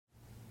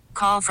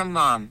call from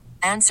mom.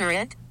 Answer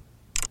it.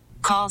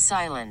 Call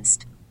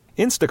silenced.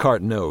 Instacart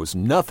knows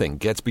nothing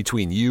gets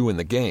between you and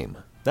the game.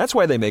 That's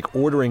why they make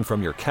ordering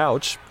from your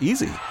couch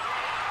easy.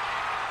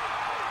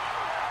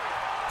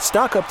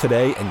 Stock up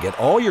today and get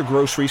all your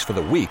groceries for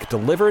the week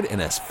delivered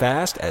in as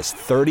fast as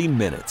 30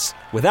 minutes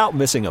without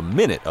missing a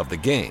minute of the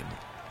game.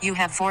 You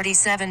have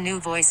 47 new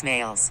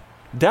voicemails.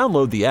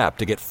 Download the app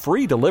to get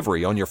free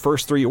delivery on your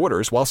first 3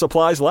 orders while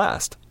supplies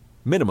last.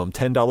 Minimum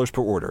 $10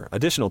 per order.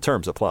 Additional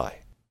terms apply.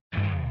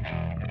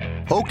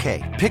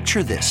 Okay,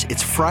 picture this.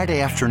 It's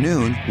Friday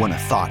afternoon when a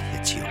thought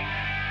hits you.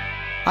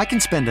 I can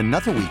spend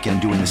another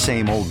weekend doing the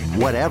same old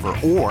whatever,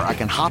 or I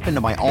can hop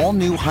into my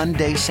all-new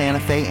Hyundai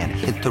Santa Fe and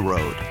hit the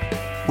road.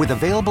 With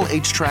available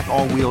H-Track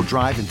all-wheel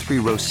drive and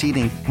 3-row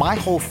seating, my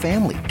whole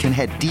family can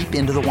head deep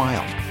into the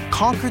wild.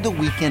 Conquer the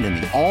weekend in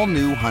the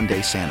all-new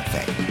Hyundai Santa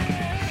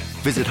Fe.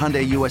 Visit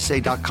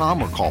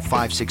HyundaiUSA.com or call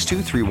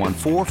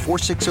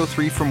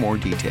 562-314-4603 for more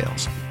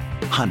details.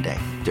 Hyundai,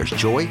 there's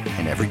joy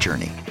in every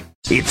journey.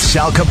 It's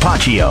Sal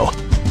Capaccio.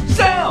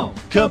 Sal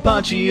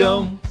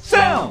Capaccio.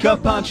 Sal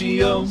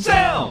Capaccio.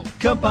 Sal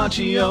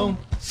Capaccio.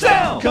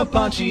 Sal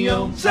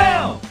Capaccio.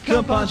 Sal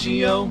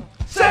Capaccio.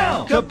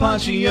 Sal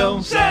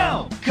Capaccio.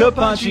 Sal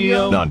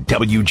Capaccio. On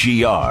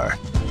WGR.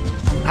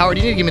 Howard,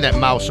 you need to give me that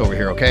mouse over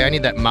here, okay? I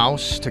need that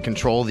mouse to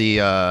control the...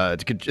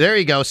 there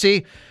you go.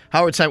 See?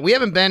 Howard said, we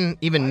haven't been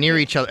even near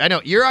each other. I know,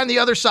 you're on the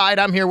other side.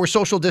 I'm here. We're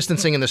social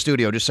distancing in the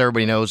studio, just so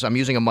everybody knows. I'm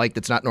using a mic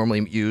that's not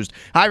normally used.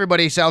 Hi,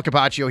 everybody. Sal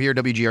Capaccio here,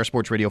 WGR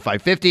Sports Radio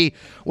 550.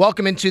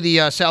 Welcome into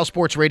the Sal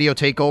Sports Radio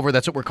Takeover.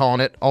 That's what we're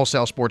calling it. All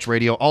Sal Sports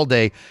Radio, all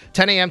day,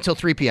 10 a.m. till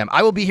 3 p.m.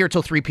 I will be here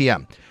till 3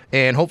 p.m.,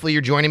 and hopefully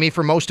you're joining me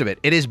for most of it.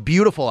 It is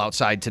beautiful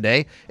outside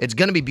today. It's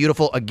going to be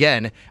beautiful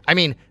again. I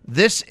mean,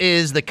 this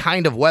is the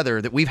kind of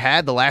weather that we've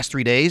had the last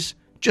 3 days.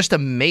 Just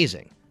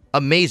amazing.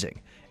 Amazing.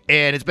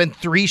 And it's been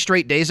 3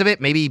 straight days of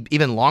it, maybe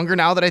even longer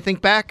now that I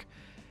think back.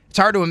 It's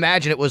hard to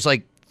imagine it was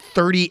like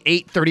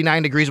 38,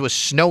 39 degrees. It was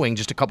snowing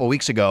just a couple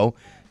weeks ago.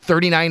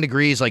 39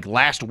 degrees like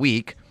last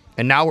week.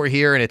 And now we're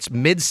here and it's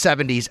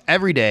mid-70s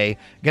every day.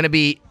 Going to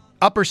be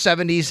upper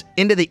 70s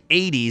into the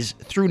 80s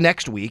through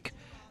next week.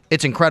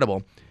 It's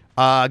incredible.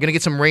 Going to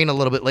get some rain a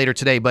little bit later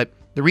today. But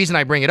the reason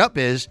I bring it up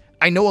is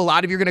I know a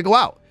lot of you are going to go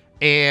out.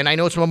 And I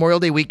know it's Memorial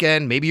Day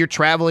weekend. Maybe you're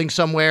traveling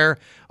somewhere,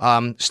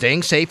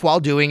 staying safe while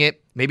doing it.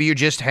 Maybe you're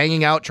just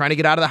hanging out, trying to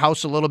get out of the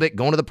house a little bit,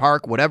 going to the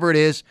park, whatever it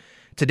is.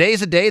 Today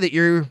is a day that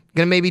you're going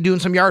to maybe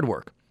doing some yard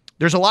work.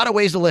 There's a lot of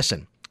ways to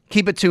listen.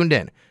 Keep it tuned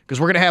in because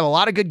we're going to have a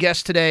lot of good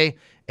guests today,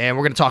 and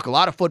we're going to talk a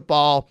lot of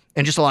football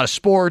and just a lot of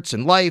sports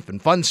and life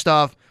and fun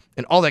stuff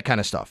and all that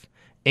kind of stuff.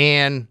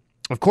 And,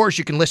 of course,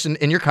 you can listen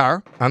in your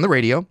car on the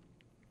radio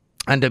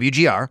on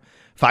WGR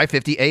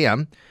 550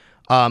 AM.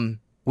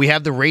 We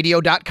have the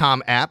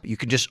radio.com app. You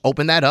can just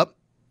open that up,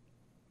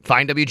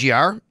 find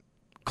WGR,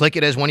 click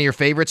it as one of your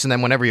favorites, and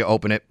then whenever you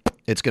open it,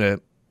 it's going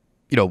to,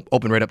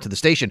 open right up to the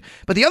station.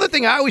 But the other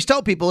thing I always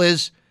tell people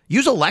is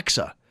use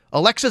Alexa.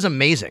 Alexa's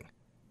amazing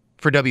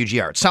for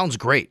WGR. It sounds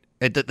great.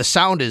 The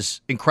sound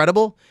is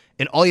incredible,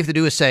 and all you have to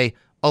do is say,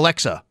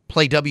 Alexa,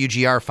 play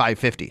WGR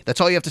 550. That's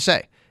all you have to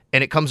say,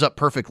 and it comes up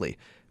perfectly.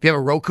 If you have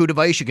a Roku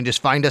device, you can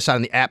just find us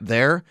on the app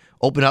there,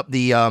 open up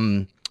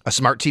the a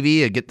smart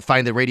TV,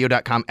 find the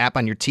radio.com app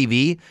on your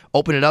TV,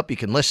 open it up, you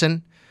can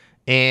listen,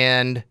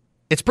 and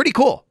it's pretty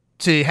cool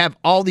to have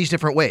all these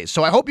different ways.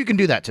 So I hope you can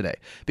do that today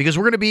because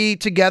we're going to be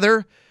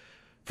together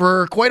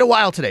for quite a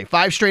while today,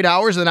 5 straight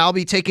hours, and I'll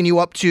be taking you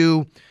up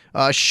to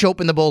Shope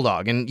and the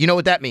Bulldog. And you know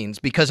what that means.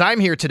 Because I'm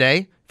here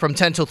today from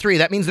 10 till 3,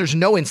 that means there's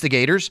no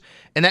instigators,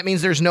 and that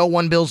means there's no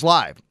One Bills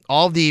Live.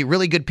 All the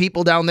really good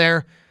people down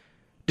there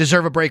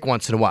deserve a break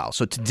once in a while.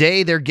 So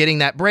today they're getting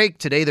that break.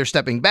 Today they're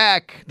stepping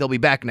back. They'll be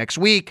back next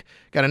week.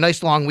 Got a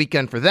nice long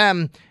weekend for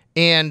them.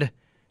 And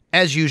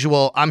as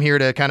usual, I'm here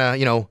to kind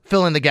of,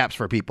 fill in the gaps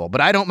for people.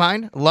 But I don't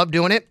mind. Love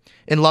doing it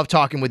and love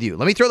talking with you.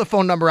 Let me throw the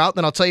phone number out,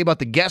 then I'll tell you about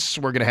the guests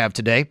we're going to have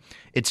today.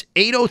 It's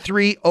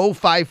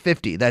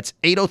 803-0550. That's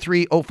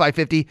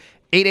 803-0550,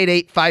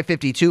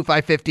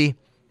 888-552-550.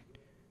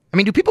 I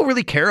mean, do people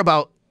really care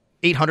about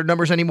 800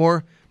 numbers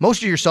anymore?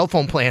 Most of your cell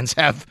phone plans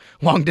have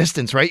long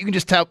distance, right? You can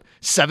just tap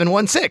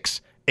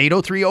 716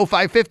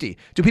 803-0550.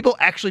 Do people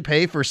actually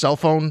pay for cell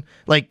phone,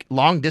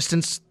 long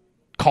distance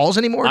calls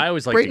anymore? I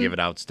always like to give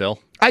it out still.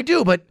 I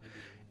do, but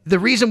the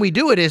reason we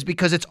do it is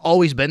because it's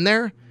always been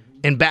there.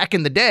 And back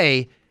in the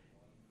day,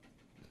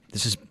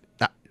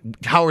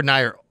 Howard and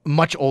I are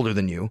much older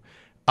than you.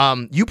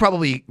 You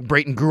probably,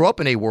 Brayton, grew up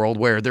in a world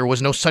where there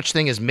was no such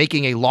thing as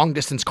making a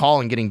long-distance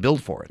call and getting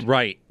billed for it.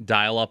 Right.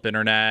 Dial-up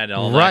internet,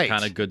 all that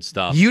kind of good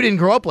stuff. You didn't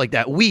grow up like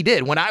that. We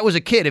did. When I was a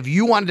kid, if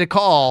you wanted to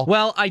call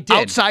I did.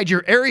 outside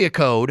your area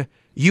code,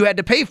 you had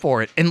to pay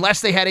for it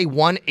unless they had a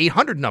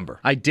 1-800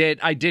 number. I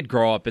did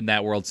grow up in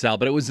that world, Sal,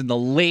 but it was in the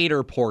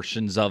later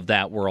portions of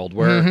that world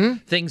where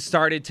things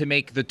started to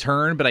make the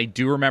turn, but I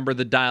do remember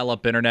the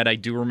dial-up internet. I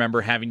do remember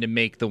having to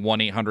make the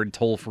 1-800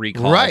 toll-free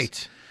calls.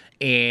 Right.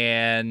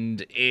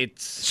 And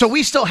it's... So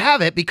we still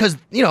have it because,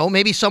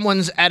 maybe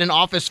someone's at an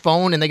office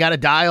phone and they got to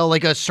dial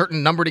a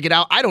certain number to get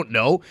out. I don't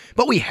know,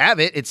 but we have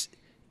it.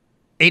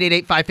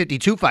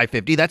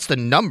 888-552-550. That's the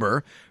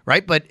number,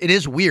 right? But it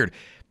is weird.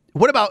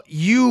 What about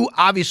you?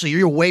 Obviously,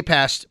 you're way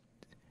past.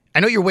 I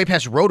know you're way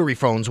past rotary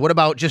phones. What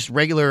about just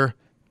regular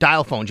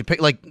dial phones? You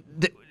pick like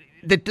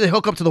they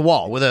hook up to the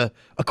wall with a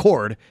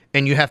cord,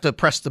 and you have to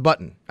press the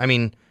button. I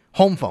mean,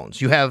 home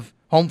phones. You have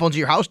home phones at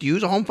your house. Do you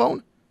use a home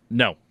phone?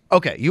 No.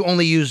 Okay, you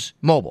only use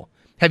mobile.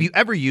 Have you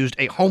ever used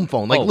a home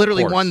phone, like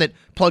literally one that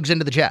plugs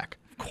into the jack?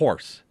 Of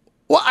course.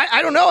 Well,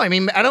 I don't know. I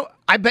mean,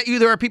 I bet you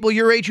there are people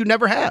your age who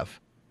never have.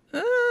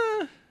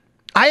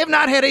 I have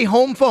not had a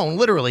home phone,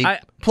 literally,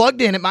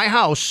 plugged in at my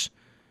house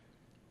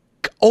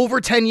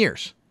over 10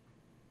 years.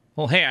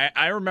 Well, hey,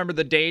 I remember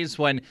the days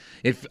when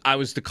if I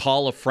was to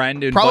call a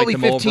friend and Probably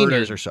invite them 15 over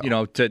years to, or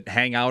so. To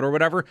hang out or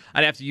whatever,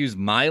 I'd have to use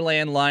my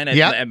landline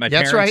at my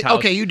that's parents' right. house.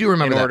 Okay, you do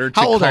remember in that. order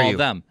How to old call are you?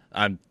 them.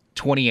 I'm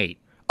 28.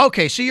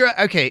 Okay, so you're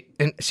okay.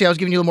 And see, I was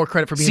giving you a little more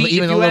credit for being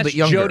even a little bit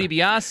younger. Joe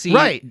DiBiase,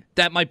 right?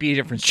 That might be a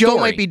different story. Joe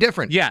might be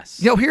different.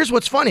 Yes. Here's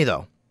what's funny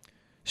though.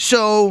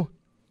 So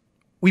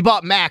we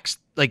bought Max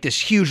like this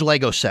huge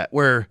Lego set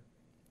where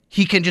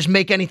he can just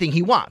make anything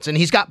he wants. And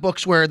he's got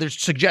books where there's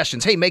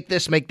suggestions. Hey, make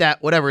this, make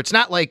that, whatever. It's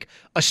not like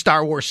a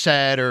Star Wars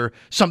set or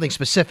something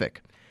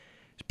specific.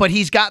 But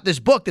he's got this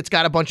book that's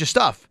got a bunch of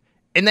stuff.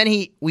 And then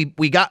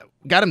we got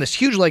him this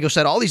huge Lego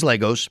set, all these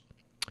Legos.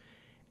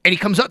 And he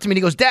comes up to me and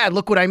he goes, Dad,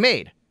 look what I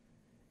made.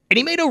 And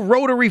he made a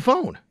rotary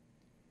phone.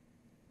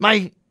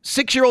 My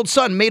 6-year-old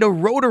son made a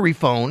rotary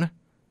phone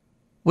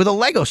with a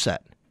Lego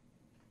set.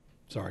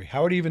 Sorry,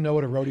 how would he even know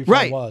what a rotary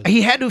phone was? Right.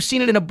 He had to have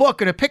seen it in a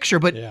book or a picture,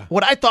 but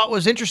what I thought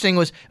was interesting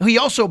was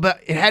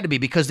it had to be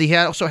because he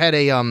also had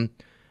a,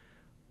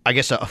 I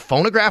guess a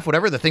phonograph,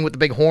 whatever, the thing with the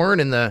big horn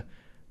and the,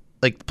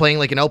 like playing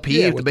like an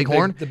LP with the big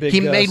horn.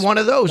 He made one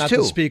of those not too.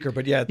 Not the speaker,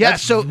 but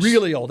that's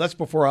really old. That's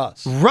before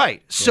us.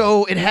 Right.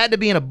 So it had to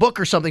be in a book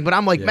or something, but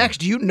I'm like, Max,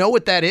 do you know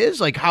what that is?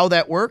 Like how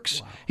that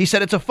works? Wow. He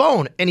said it's a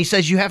phone, and he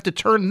says you have to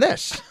turn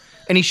this.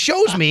 And he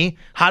shows me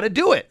how to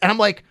do it. And I'm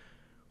like,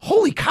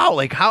 holy cow,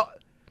 like how...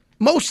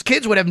 Most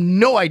kids would have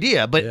no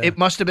idea, but it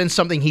must have been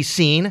something he's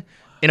seen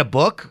in a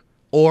book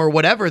or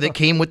whatever that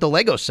came with the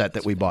Lego set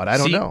that we bought. I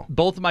don't know.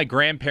 Both of my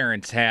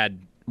grandparents had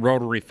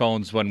rotary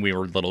phones when we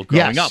were little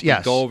growing up.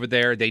 We'd go over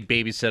there, they'd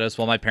babysit us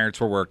while my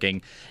parents were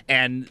working,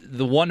 and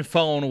the one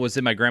phone was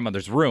in my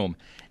grandmother's room,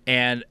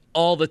 and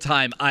all the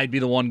time I'd be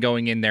the one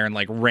going in there and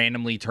like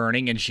randomly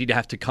turning, and she'd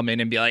have to come in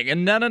and be like,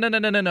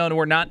 no,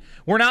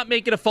 we're not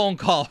making a phone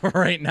call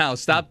right now.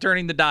 Stop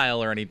turning the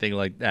dial or anything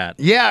like that.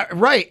 Yeah,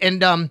 right.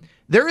 And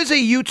there is a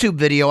YouTube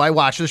video I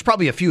watched. There's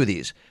probably a few of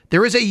these.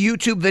 There is a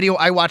YouTube video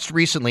I watched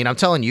recently, and I'm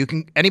telling you,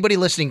 anybody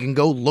listening can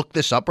go look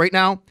this up right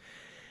now.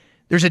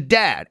 There's a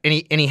dad, and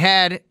he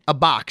had a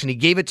box, and he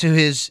gave it to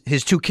his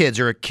 2 kids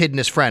or a kid and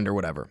his friend or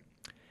whatever.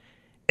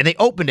 And they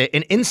opened it,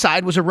 and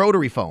inside was a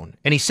rotary phone.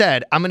 And he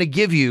said, I'm going to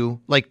give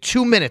you like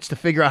 2 minutes to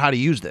figure out how to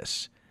use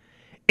this.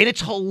 And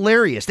it's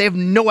hilarious. They have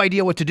no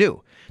idea what to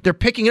do. They're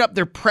picking it up.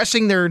 They're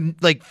pressing their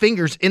like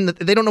fingers in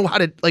they don't know how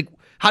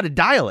to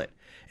dial it.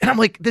 And I'm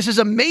like, this is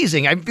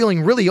amazing. I'm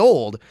feeling really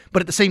old,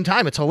 but at the same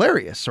time, it's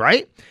hilarious,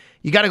 right?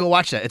 You got to go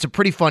watch that. It's a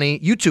pretty funny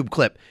YouTube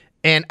clip.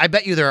 And I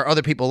bet you there are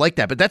other people like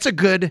that, but that's a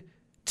good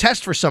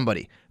test for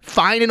somebody.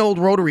 Find an old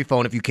rotary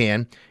phone if you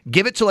can.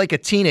 Give it to like a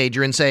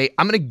teenager and say,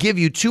 I'm going to give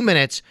you 2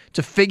 minutes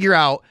to figure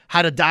out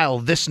how to dial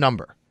this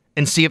number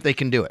and see if they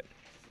can do it.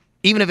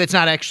 Even if it's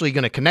not actually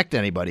going to connect to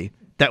anybody,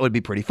 that would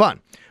be pretty fun.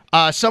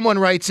 Someone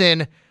writes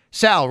in,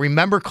 Sal,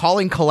 remember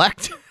calling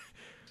collect?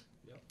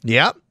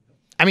 Yep.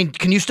 I mean,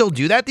 can you still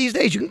do that these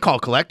days? You can call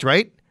collect,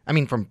 right? I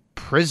mean, from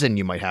prison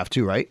you might have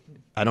to, right?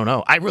 I don't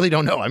know. I really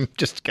don't know. I'm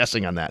just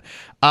guessing on that.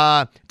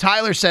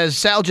 Tyler says,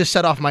 Sal just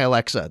set off my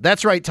Alexa.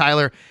 That's right,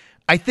 Tyler.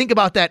 I think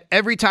about that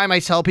every time I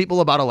tell people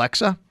about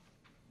Alexa,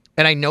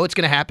 and I know it's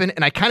going to happen,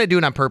 and I kind of do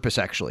it on purpose,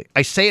 actually.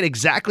 I say it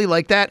exactly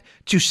like that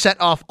to set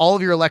off all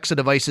of your Alexa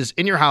devices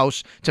in your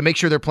house to make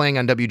sure they're playing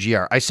on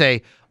WGR. I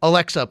say,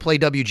 Alexa, play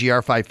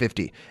WGR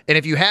 550. And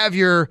if you have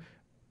your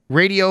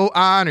radio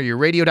on or your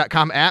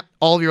radio.com app,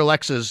 all of your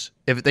Alexas,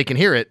 if they can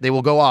hear it, they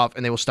will go off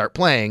and they will start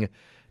playing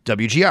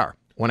WGR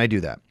when I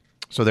do that.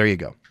 So there you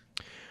go.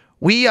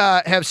 We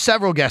have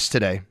several guests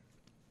today,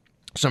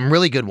 some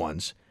really good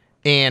ones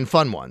and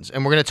fun ones.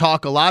 And we're going to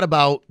talk a lot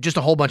about just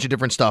a whole bunch of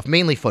different stuff,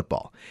 mainly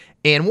football.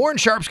 And Warren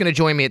Sharp's going to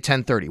join me at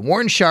 10:30.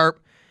 Warren Sharp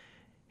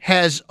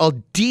has a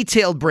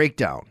detailed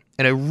breakdown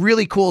and a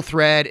really cool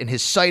thread, and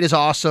his site is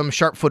awesome,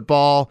 Sharp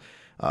Football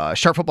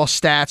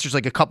Stats. There's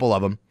like a couple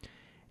of them.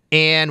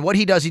 And what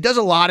he does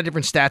a lot of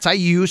different stats. I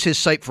use his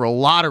site for a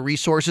lot of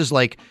resources.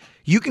 Like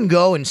you can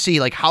go and see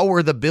like how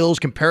were the Bills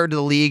compared to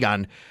the league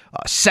on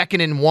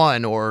 2nd and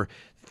 1 or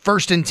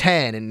 1st and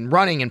 10 and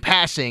running and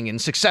passing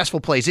and successful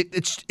plays.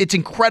 It's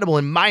incredible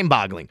and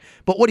mind-boggling.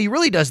 But what he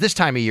really does this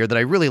time of year that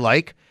I really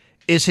like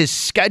is his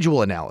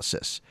schedule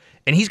analysis.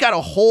 And he's got a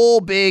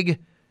whole big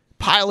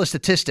pile of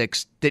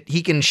statistics that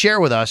he can share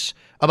with us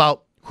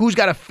about who's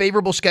got a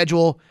favorable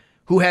schedule,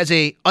 who has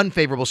a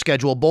unfavorable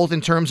schedule, both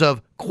in terms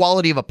of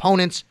quality of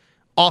opponents,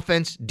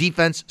 offense,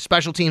 defense,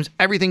 special teams,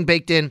 everything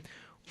baked in,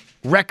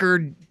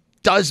 record,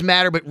 does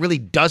matter, but really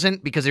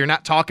doesn't because they're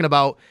not talking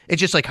about, it's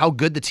just like how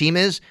good the team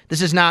is.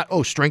 This is not,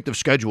 strength of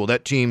schedule.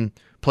 That team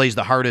plays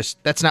the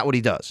hardest. That's not what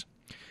he does.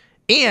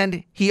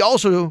 And he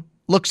also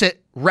looks at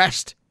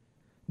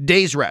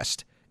days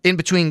rest in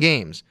between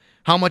games,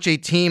 how much a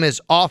team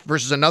is off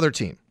versus another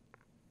team.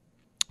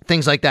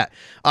 Things like that.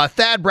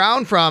 Thad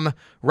Brown from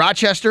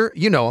Rochester,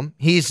 you know him.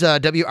 He's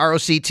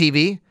WROC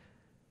TV.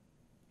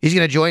 He's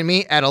going to join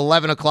me at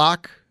 11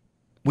 o'clock.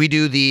 We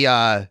do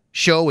the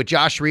show with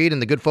Josh Reed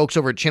and the good folks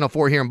over at Channel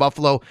 4 here in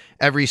Buffalo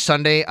every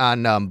Sunday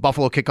on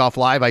Buffalo Kickoff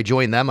Live. I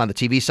join them on the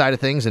TV side of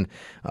things. And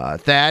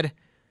Thad,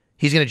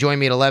 he's going to join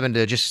me at 11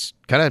 to just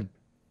kind of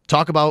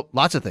talk about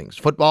lots of things.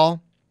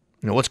 Football,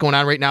 what's going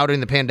on right now during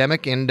the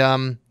pandemic,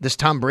 and this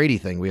Tom Brady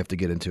thing we have to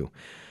get into.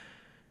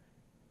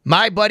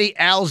 My buddy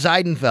Al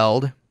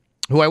Zeidenfeld,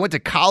 who I went to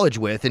college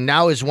with and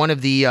now is one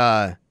of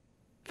the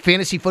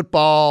fantasy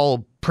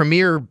football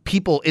premier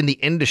people in the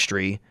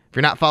industry. If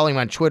you're not following him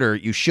on Twitter,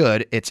 you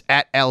should. It's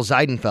at Al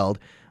Zeidenfeld.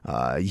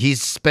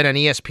 He's been on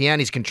ESPN.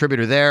 He's a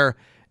contributor there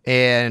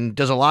and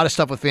does a lot of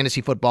stuff with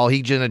fantasy football.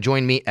 He's going to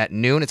join me at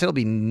noon. It'll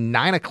be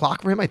 9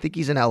 o'clock for him. I think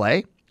he's in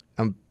L.A.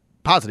 I'm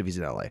positive he's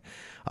in L.A.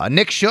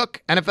 Nick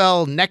Shook,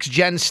 NFL Next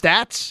Gen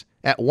Stats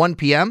at 1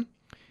 p.m.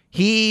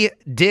 He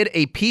did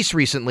a piece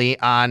recently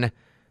on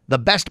the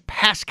best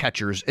pass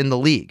catchers in the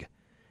league.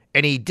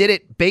 And he did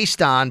it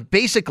based on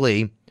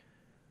basically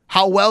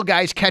how well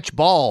guys catch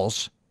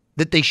balls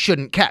that they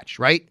shouldn't catch,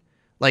 right?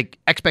 Like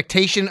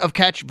expectation of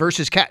catch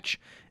versus catch.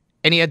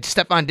 And he had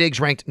Stephon Diggs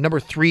ranked number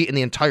 3 in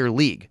the entire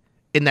league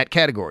in that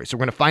category. So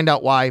we're going to find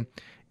out why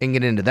and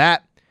get into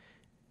that.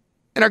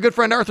 And our good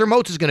friend Arthur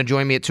Moats is going to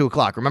join me at 2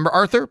 o'clock. Remember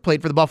Arthur?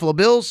 Played for the Buffalo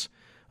Bills,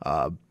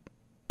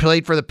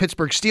 played for the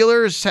Pittsburgh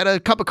Steelers, had a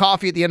cup of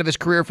coffee at the end of his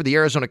career for the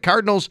Arizona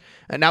Cardinals,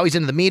 and now he's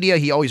into the media.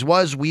 He always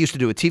was. We used to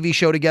do a TV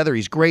show together.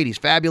 He's great. He's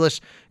fabulous.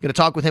 Going to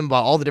talk with him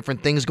about all the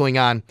different things going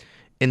on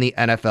in the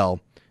NFL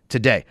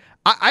today.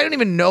 I don't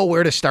even know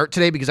where to start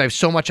today because I have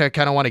so much I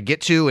kind of want to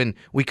get to and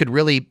we could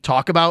really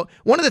talk about.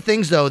 One of the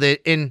things, though,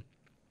 that in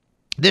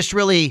this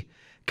really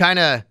kind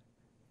of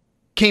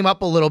came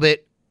up a little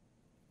bit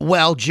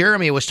while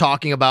Jeremy was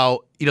talking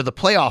about, the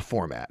playoff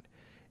format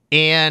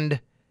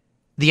and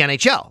the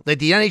NHL, the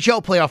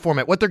NHL playoff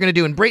format, what they're going to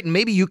do. And Brayton,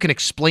 maybe you can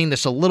explain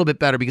this a little bit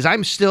better because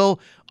I'm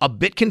still a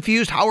bit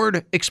confused.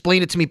 Howard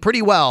explained it to me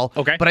pretty well,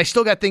 okay, but I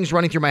still got things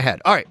running through my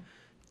head. All right.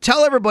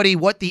 Tell everybody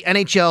what the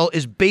NHL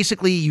is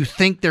basically you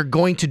think they're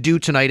going to do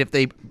tonight if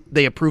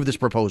they approve this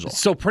proposal.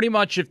 So pretty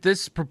much if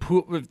this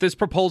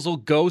proposal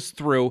goes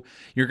through,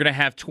 you're going to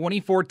have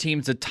 24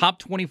 teams, the top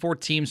 24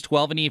 teams,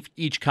 12 in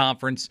each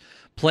conference,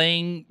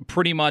 playing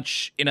pretty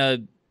much in a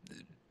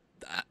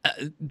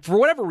for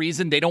whatever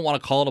reason, they don't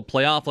want to call it a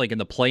playoff like in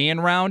the play-in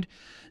round.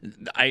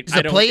 Is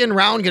the play-in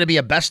round going to be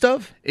a best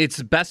of?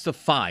 It's best of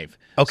 5.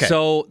 Okay.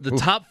 So the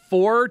top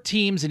 4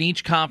 teams in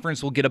each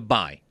conference will get a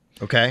bye.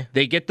 Okay.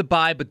 They get the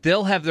bye, but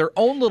they'll have their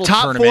own little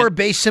top tournament. Top 4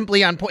 based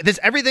simply on points.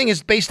 Everything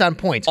is based on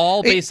points.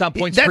 All based on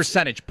points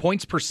percentage.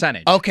 Points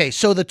percentage. Okay,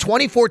 so the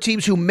 24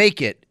 teams who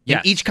make it in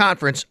each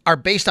conference are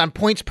based on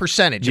points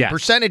percentage. Yes. And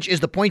percentage is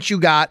the points you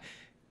got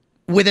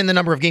within the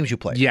number of games you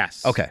played.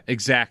 Yes. Okay.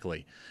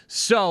 Exactly.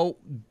 So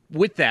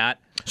with that.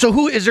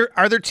 So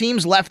are there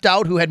teams left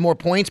out who had more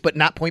points but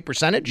not point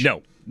percentage?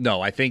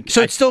 No, I think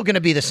so. It's still going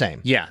to be the same.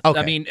 Yeah,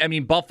 okay. I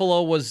mean,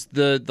 Buffalo was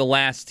the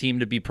last team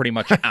to be pretty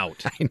much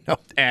out. I know,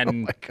 and oh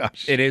my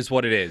gosh, it is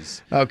what it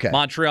is. Okay,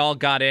 Montreal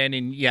got in,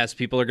 and yes,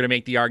 people are going to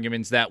make the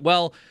arguments that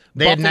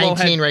they had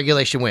 19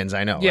 regulation wins.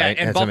 I know, yeah, right?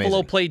 and That's Buffalo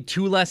amazing. played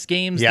 2 less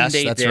games yes,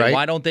 than they that's did. Right.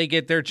 Why don't they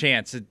get their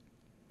chance? It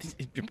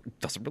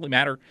doesn't really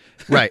matter,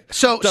 right?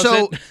 So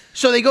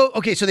they go.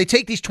 Okay, so they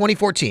take these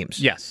 24 teams.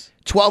 Yes,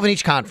 12 in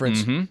each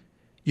conference. Mm-hmm.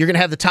 You're going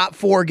to have the top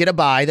 4 get a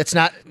bye. That's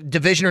not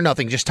division or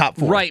nothing, just top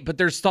 4. Right, but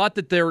there's thought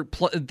that they're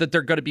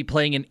going to be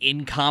playing an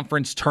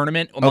in-conference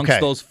tournament amongst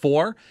those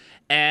 4.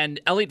 And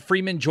Elliot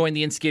Friedman joined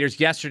the Instigators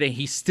yesterday.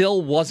 He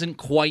still wasn't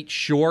quite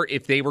sure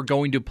if they were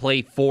going to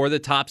play for the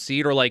top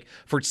seed or like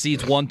for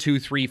seeds 1, 2,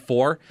 3,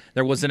 4.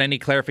 There wasn't any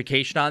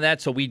clarification on that,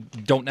 so we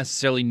don't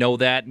necessarily know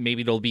that.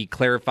 Maybe it'll be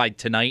clarified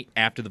tonight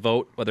after the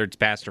vote, whether it's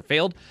passed or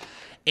failed.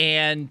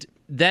 And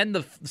then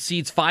the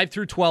seeds 5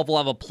 through 12 will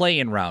have a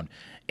play-in round.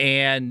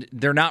 And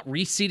they're not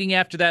reseeding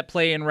after that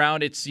play-in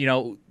round. It's,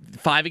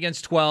 5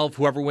 against 12.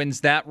 Whoever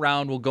wins that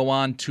round will go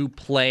on to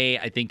play,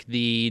 I think,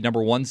 the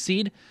number 1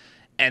 seed.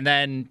 And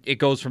then it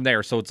goes from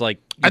there. So it's like...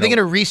 Are they going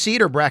to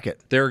reseed or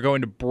bracket? They're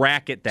going to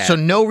bracket that. So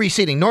no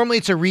reseeding. Normally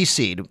it's a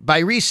reseed.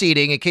 By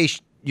reseeding, in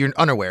case you're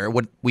unaware,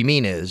 what we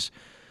mean is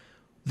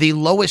the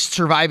lowest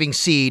surviving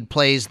seed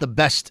plays the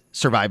best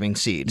surviving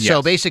seed. Yes.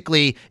 So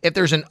basically, if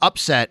there's an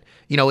upset,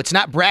 it's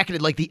not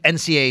bracketed like the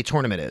NCAA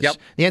tournament is. Yep.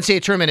 The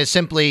NCAA tournament is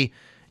simply...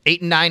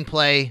 8 and 9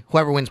 play.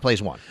 Whoever wins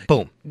plays 1.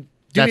 Boom.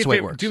 That's the way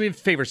it works. Do me a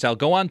favor, Sal.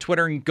 Go on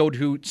Twitter and go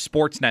to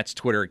Sportsnet's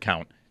Twitter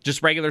account.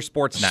 Just regular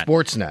Sportsnet.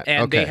 Sportsnet.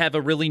 And they have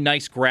a really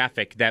nice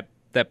graphic that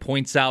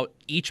points out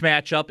each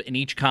matchup in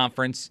each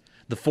conference,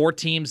 the 4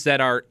 teams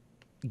that are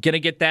going to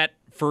get that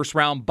first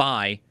round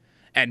bye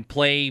and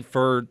play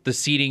for the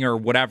seeding or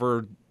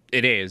whatever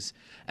it is.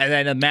 And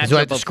then a matchup. Do I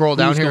have to scroll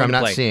down here? I'm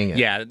not play. seeing it.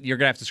 Yeah, you're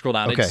gonna have to scroll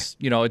down. Okay.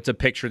 It's a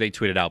picture they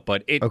tweeted out,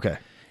 but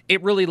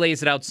it really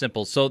lays it out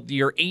simple. So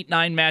your 8-9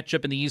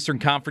 matchup in the Eastern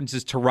Conference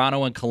is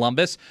Toronto and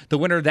Columbus. The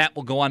winner of that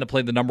will go on to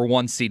play the number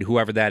 1 seed,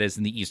 whoever that is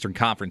in the Eastern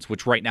Conference,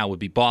 which right now would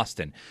be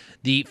Boston.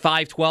 The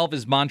 5-12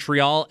 is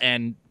Montreal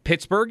and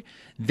Pittsburgh.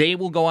 They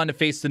will go on to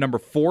face the number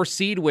 4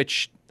 seed,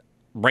 which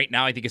right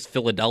now I think is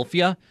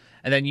Philadelphia.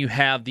 And then you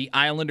have the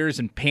Islanders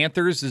and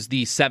Panthers is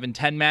the 7-10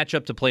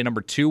 matchup to play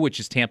number 2, which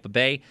is Tampa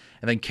Bay.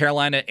 And then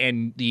Carolina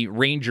and the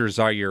Rangers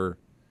are your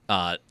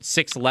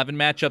 6-11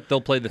 matchup.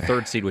 They'll play the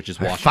 3rd seed, which is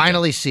Washington. I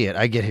finally see it.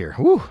 I get here.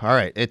 Whew. All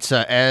right. It's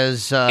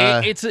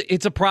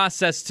it's a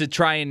process to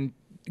try and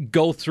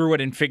go through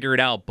it and figure it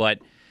out, but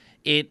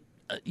I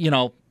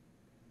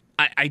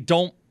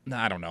don't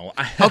know.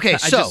 Okay,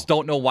 I just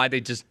don't know why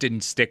they just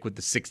didn't stick with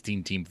the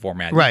 16-team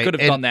format. Right. They could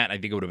have done that. I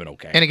think it would have been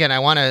okay. And again, I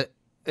want to.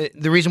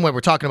 The reason why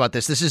we're talking about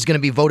this is going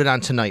to be voted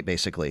on tonight,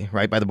 basically,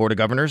 right, by the Board of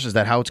Governors. Is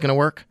that how it's going to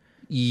work?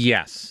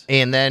 Yes.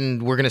 And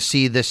then we're going to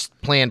see this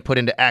plan put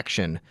into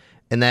action.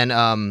 And then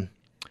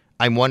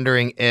I'm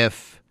wondering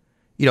if,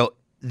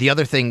 the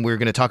other thing we're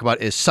going to talk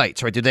about is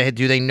sites, right? Do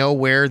they know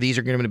where these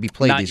are going to be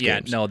played? Not these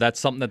yet. games? No, that's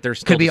something that they're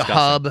still could be discussing. a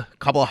hub,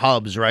 couple of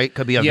hubs, right?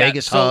 Could be a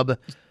Vegas hub.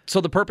 So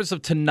the purpose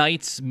of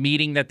tonight's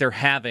meeting that they're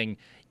having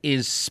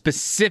is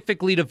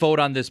specifically to vote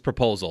on this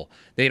proposal.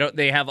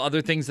 They have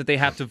other things that they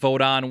have to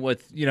vote on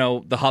with,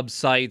 the hub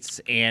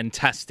sites and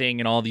testing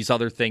and all these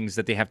other things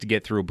that they have to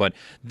get through. But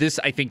this,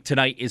 I think,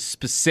 tonight is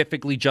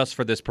specifically just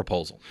for this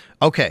proposal.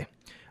 Okay.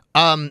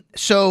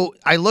 So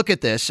I look at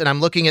this, and I'm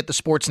looking at the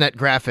Sportsnet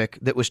graphic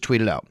that was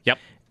tweeted out. Yep.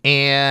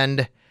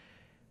 And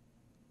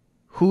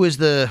who is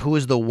the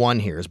one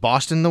here? Is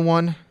Boston the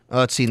one?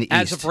 Let's see in the East.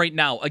 As of right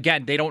now,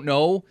 again, they don't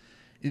know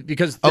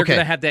because they're going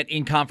to have that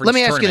in-conference Let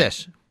me tournament. ask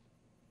you this.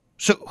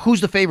 So who's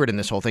the favorite in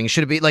this whole thing?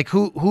 Should it be like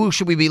who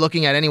should we be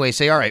looking at anyway?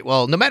 Say, all right,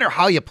 well, no matter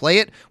how you play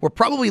it, we're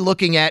probably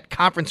looking at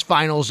conference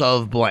finals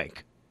of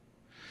blank.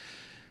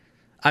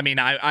 I mean,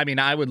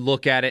 I would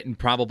look at it and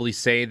probably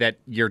say that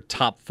your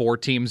top 4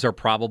 teams are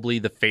probably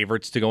the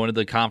favorites to go into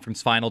the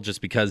conference final, just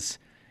because,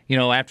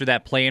 after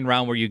that play-in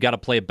round where you got to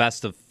play a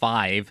best of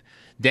 5,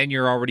 then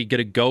you're already going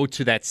to go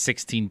to that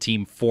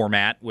 16-team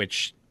format,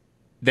 which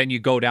then you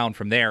go down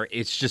from there.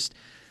 It's just.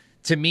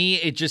 To me,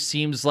 it just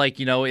seems like,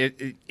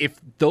 if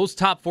those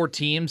top 4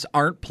 teams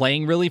aren't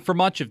playing really for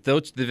much,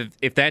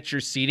 if that's your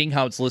seeding,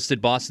 how it's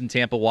listed, Boston,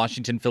 Tampa,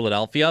 Washington,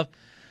 Philadelphia,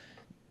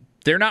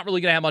 they're not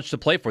really going to have much to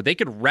play for. They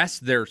could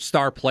rest their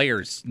star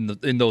players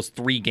in those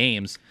 3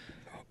 games,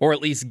 or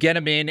at least get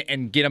them in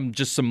and get them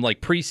just some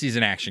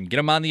preseason action. Get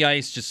them on the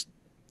ice, just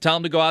tell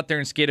them to go out there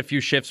and skate a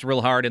few shifts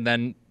real hard, and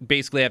then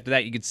basically after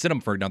that, you could sit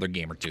them for another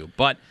game or 2.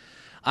 But,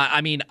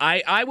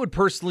 I would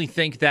personally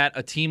think that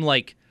a team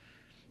like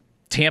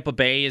Tampa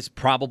Bay is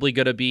probably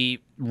going to be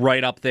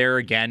right up there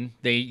again.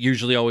 They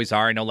usually always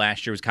are. I know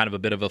last year was kind of a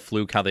bit of a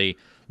fluke how they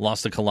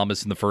lost to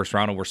Columbus in the first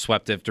round and were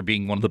swept after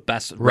being one of the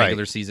best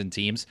regular season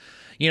teams.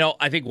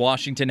 I think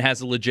Washington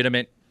has a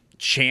legitimate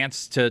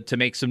chance to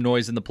make some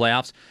noise in the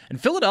playoffs. And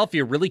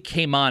Philadelphia really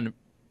came on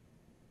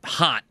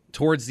hot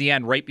towards the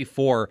end, right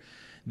before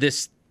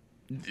this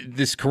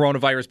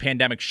coronavirus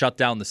pandemic shut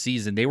down the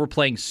season. They were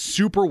playing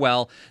super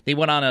well. They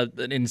went on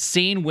an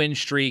insane win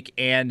streak,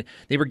 and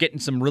they were getting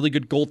some really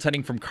good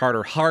goaltending from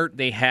Carter Hart.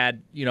 They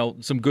had,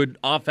 some good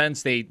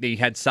offense. They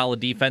had solid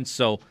defense.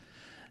 So,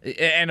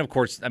 and of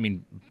course,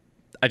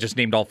 I just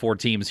named all 4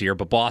 teams here,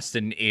 but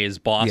Boston is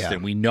Boston.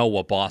 Yeah. We know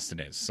what Boston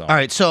is. So. All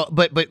right, so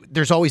but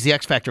there's always the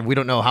X factor. We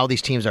don't know how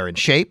these teams are in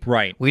shape.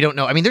 Right. We don't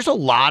know. There's a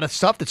lot of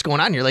stuff that's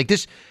going on here.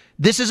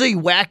 This is a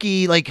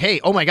wacky,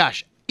 hey, oh my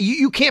gosh.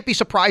 You can't be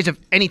surprised if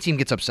any team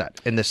gets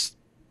upset in this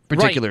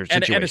particular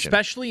situation. And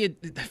especially,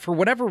 for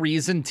whatever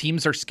reason,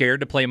 teams are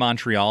scared to play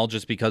Montreal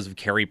just because of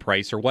Carey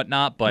Price or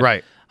whatnot.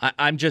 But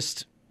I'm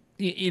just,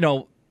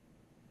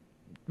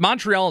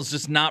 Montreal is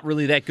just not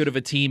really that good of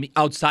a team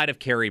outside of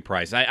Carey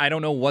Price. I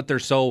don't know what they're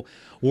so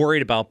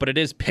worried about, but it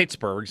is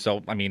Pittsburgh.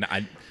 So,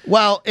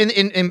 Well,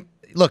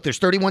 look, there's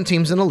 31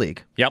 teams in the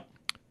league. Yep.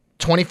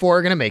 24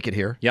 are going to make it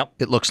here. Yep.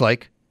 It looks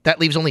like. That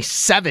leaves only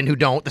 7 who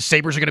don't. The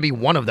Sabres are going to be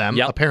one of them,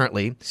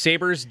 apparently.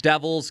 Sabres,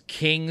 Devils,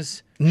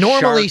 Kings,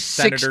 normally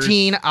Sharks,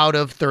 16 out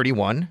of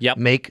 31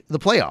 make the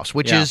playoffs,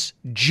 which is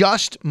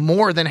just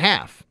more than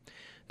half.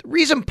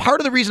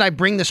 Part of the reason I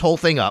bring this whole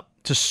thing up,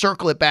 to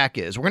circle it back,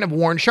 is we're going to have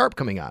Warren Sharp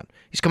coming on.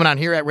 He's coming on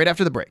here right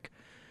after the break.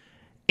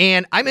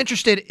 And I'm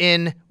interested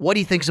in what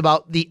he thinks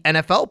about the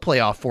NFL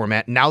playoff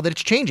format now that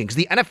it's changing. Because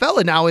the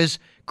NFL now is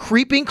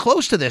creeping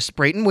close to this,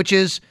 Brayton, which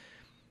is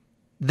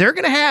they're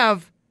going to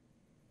have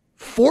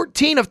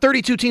 14 of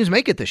 32 teams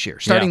make it this year,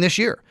 starting this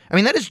year.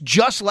 That is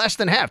just less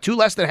than half. 2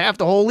 less than half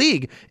the whole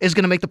league is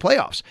going to make the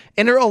playoffs.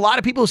 And there are a lot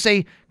of people who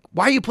say,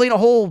 why are you playing a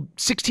whole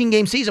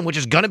 16-game season, which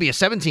is going to be a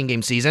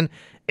 17-game season,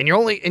 and you're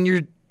only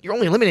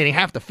eliminating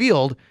half the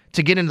field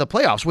to get into the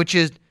playoffs, which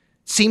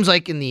seems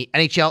like in the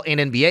NHL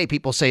and NBA,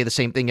 people say the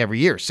same thing every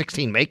year.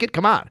 16 make it?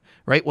 Come on,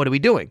 right? What are we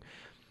doing?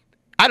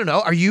 I don't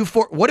know. Are you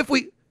for, what if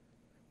we,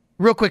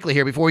 real quickly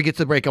here, before we get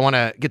to the break, I want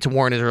to get to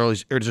Warren as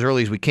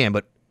early as we can,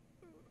 but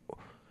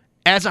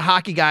as a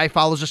hockey guy,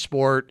 follows a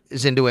sport,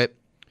 is into it,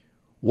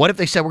 what if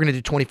they said we're going to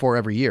do 24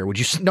 every year? Would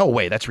you say, no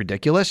way, that's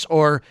ridiculous?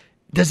 Or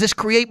does this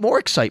create more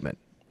excitement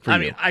for you? I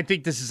mean, I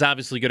think this is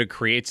obviously going to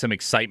create some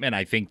excitement.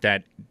 I think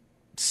that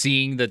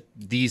seeing that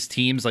these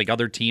teams, like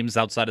other teams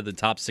outside of the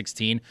top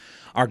 16,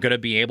 are going to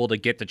be able to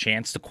get the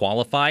chance to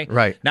qualify.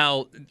 Right.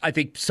 Now, I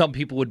think some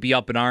people would be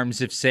up in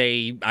arms if,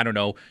 say, I don't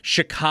know,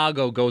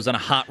 Chicago goes on a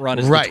hot run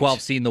as the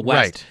 12th seed in the West.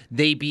 Right.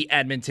 They beat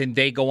Edmonton.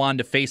 They go on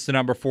to face the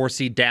number 4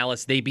 seed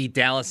Dallas. They beat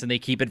Dallas, and they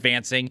keep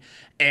advancing.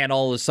 And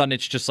all of a sudden,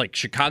 it's just like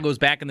Chicago's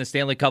back in the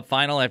Stanley Cup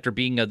final after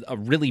being a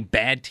really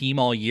bad team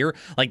all year.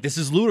 Like, this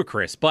is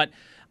ludicrous. But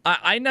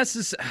I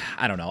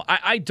don't know.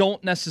 I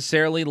don't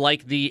necessarily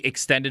like the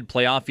extended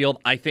playoff field.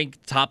 I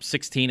think top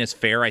 16 is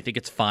fair. I think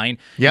it's fine.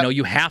 Yep. You know,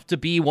 you have to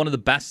be one of the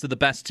best of the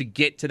best to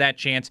get to that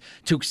chance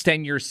to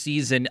extend your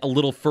season a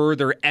little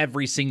further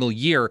every single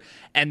year.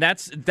 And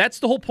that's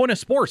the whole point of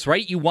sports,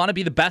 right? You want to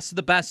be the best of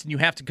the best, and you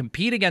have to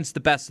compete against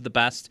the best of the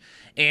best.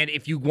 And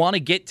if you want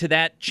to get to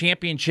that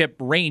championship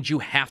range, you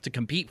have to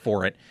compete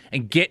for it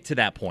and get to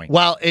that point.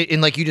 Well,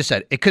 and like you just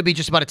said, it could be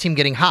just about a team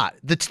getting hot.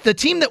 The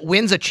team that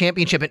wins a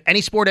championship in any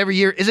sport every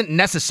year isn't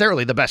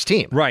necessarily the best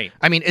team. Right.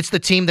 I mean, it's the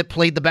team that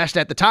played the best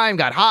at the time,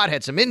 got hot,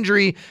 had some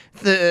injury,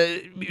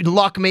 the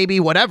luck maybe,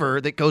 whatever,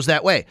 that goes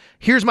that way.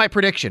 Here's my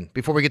prediction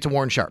before we get to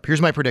Warren Sharp.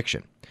 Here's my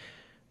prediction.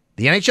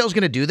 The NHL is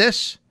going to do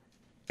this,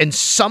 and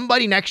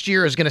somebody next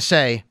year is going to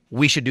say,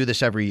 we should do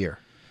this every year.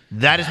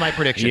 That is my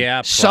prediction. Yeah,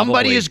 probably.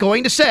 Somebody is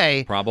going to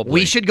say, probably,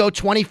 we should go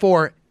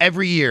 24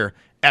 every year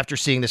after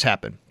seeing this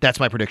happen. That's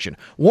my prediction.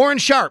 Warren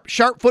Sharp,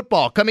 Sharp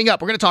Football, coming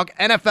up. We're going to talk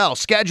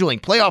NFL, scheduling,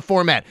 playoff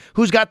format,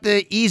 who's got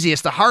the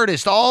easiest, the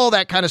hardest, all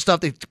that kind of stuff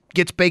that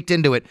gets baked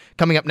into it,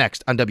 coming up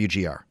next on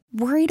WGR.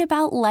 Worried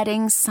about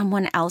letting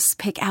someone else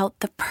pick out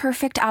the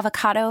perfect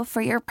avocado for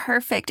your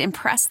perfect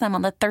impress them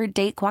on the third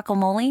date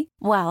guacamole?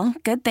 Well,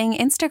 good thing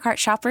Instacart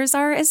shoppers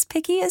are as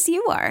picky as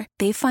you are.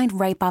 They find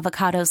ripe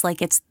avocados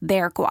like it's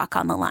their guac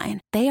on the line.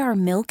 They are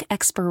milk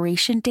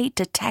expiration date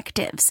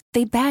detectives.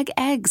 They bag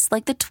eggs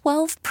like the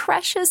 12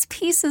 precious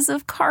pieces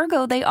of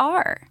cargo they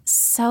are.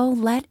 So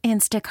let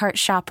Instacart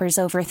shoppers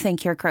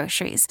overthink your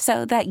groceries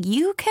so that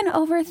you can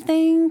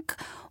overthink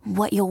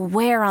what you'll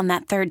wear on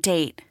that third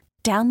date.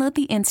 Download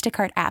the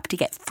Instacart app to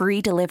get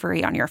free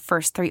delivery on your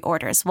first 3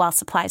 orders while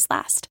supplies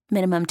last.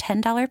 Minimum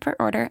 $10 per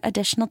order.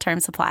 Additional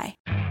terms apply.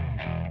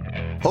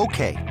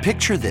 Okay,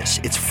 picture this.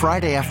 It's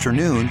Friday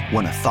afternoon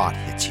when a thought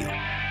hits you.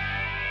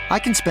 I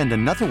can spend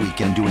another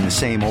weekend doing the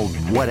same old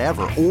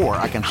whatever, or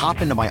I can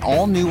hop into my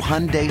all-new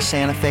Hyundai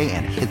Santa Fe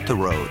and hit the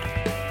road.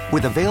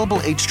 With available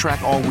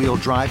H-Track all-wheel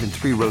drive and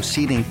 3-row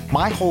seating,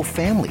 my whole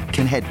family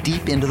can head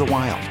deep into the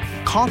wild.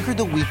 Conquer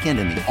the weekend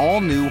in the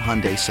all-new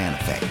Hyundai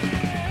Santa Fe.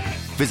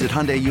 Visit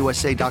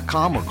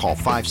HyundaiUSA.com or call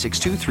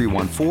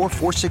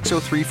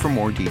 562-314-4603 for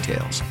more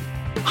details.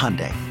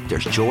 Hyundai,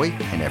 there's joy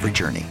in every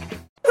journey.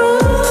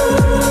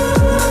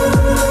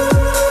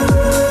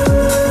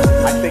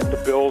 I think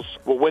the Bills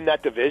will win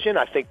that division.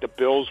 I think the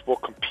Bills will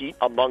compete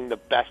among the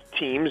best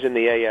teams in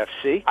the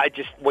AFC.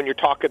 When you're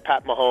talking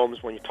Pat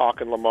Mahomes, when you're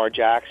talking Lamar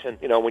Jackson,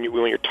 when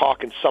you're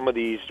talking some of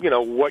these,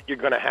 what you're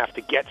going to have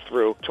to get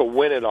through to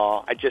win it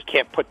all, I just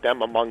can't put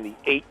them among the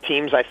 8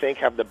 teams I think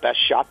have the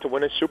best shot to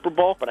win a Super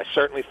Bowl, but I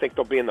certainly think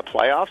they'll be in the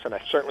playoffs, and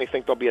I certainly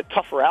think they'll be a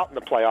tougher out in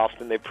the playoffs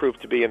than they've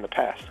proved to be in the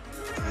past.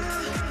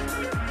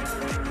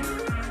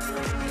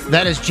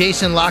 That is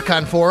Jason La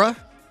Canfora,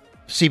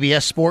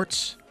 CBS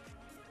Sports.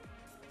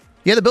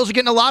 Yeah, the Bills are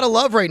getting a lot of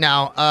love right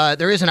now.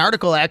 There is an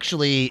article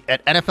actually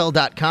at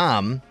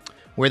NFL.com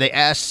where they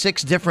asked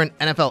 6 different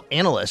NFL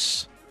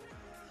analysts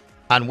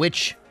on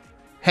which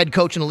head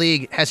coach in the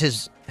league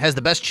has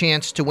the best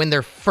chance to win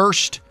their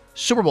first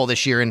Super Bowl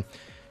this year, and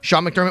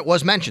Sean McDermott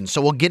was mentioned.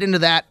 So we'll get into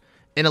that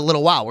in a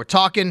little while. We're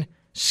talking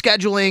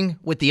scheduling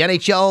with the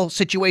NHL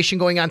situation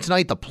going on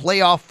tonight, the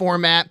playoff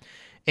format,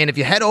 and if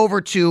you head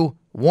over to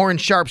Warren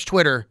Sharp's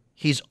Twitter,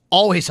 he's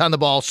always on the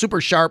ball.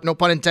 Super sharp, no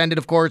pun intended,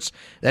 of course.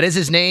 That is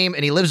his name,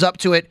 and he lives up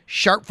to it.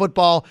 Sharp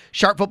football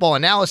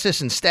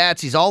analysis and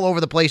stats. He's all over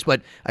the place,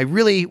 but I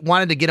really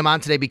wanted to get him on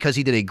today because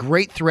he did a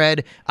great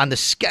thread on the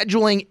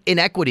scheduling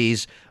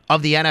inequities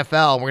of the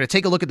NFL. We're going to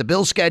take a look at the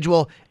Bills'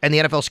 schedule and the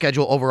NFL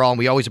schedule overall, and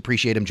we always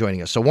appreciate him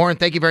joining us. So, Warren,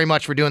 thank you very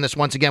much for doing this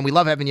once again. We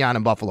love having you on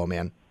in Buffalo,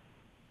 man.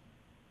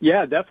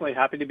 Yeah, definitely.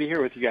 Happy to be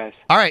here with you guys.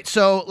 All right,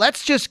 so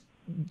let's just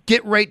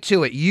get right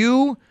to it.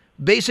 You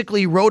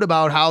basically wrote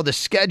about how the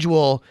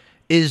schedule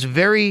is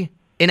very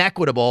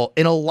inequitable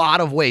in a lot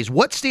of ways.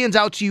 What stands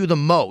out to you the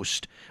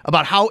most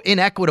about how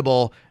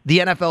inequitable the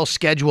NFL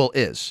schedule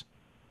is?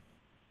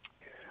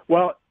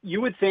 Well, you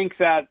would think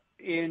that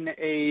in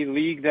a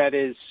league that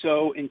is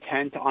so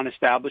intent on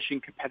establishing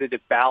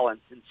competitive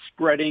balance and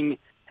spreading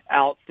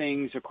out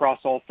things across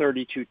all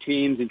 32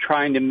 teams and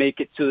trying to make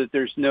it so that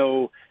there's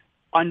no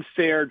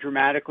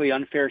dramatically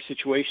unfair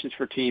situations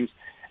for teams,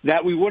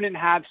 that we wouldn't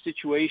have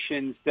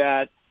situations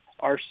that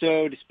are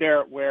so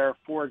disparate where,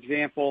 for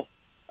example,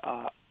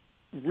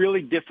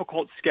 really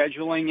difficult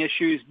scheduling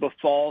issues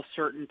befall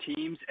certain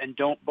teams and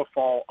don't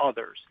befall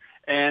others.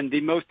 And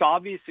the most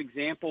obvious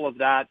example of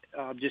that,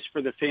 just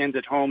for the fans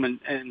at home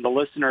and the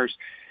listeners,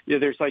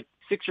 there's like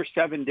 6 or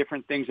 7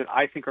 different things that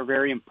I think are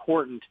very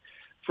important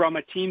from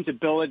a team's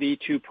ability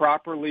to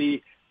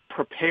properly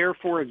prepare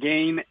for a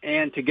game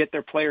and to get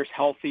their players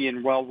healthy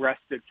and well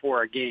rested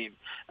for a game.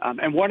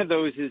 And one of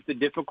those is the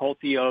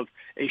difficulty of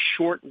a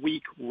short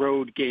week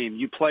road game.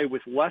 You play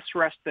with less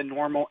rest than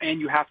normal and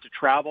you have to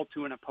travel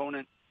to an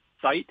opponent's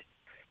site.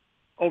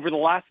 Over the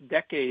last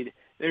decade,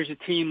 there's a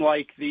team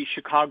like the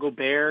Chicago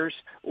Bears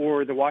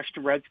or the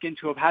Washington Redskins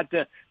who have had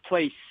to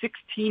play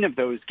 16 of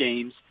those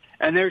games.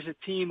 And there's a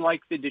team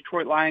like the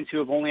Detroit Lions who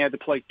have only had to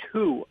play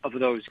 2 of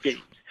those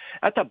games.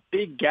 That's a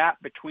big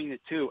gap between the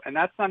two, and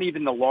that's not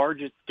even the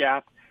largest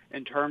gap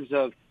in terms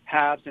of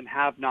haves and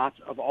have-nots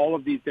of all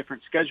of these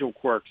different schedule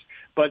quirks.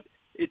 But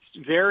it's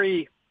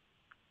very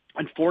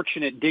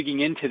unfortunate digging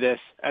into this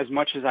as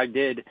much as I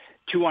did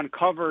to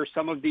uncover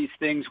some of these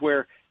things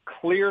where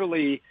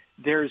clearly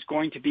there's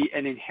going to be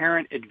an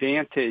inherent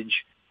advantage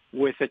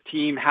with a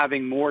team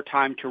having more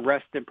time to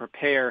rest and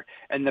prepare.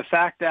 And the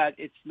fact that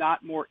it's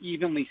not more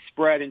evenly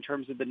spread in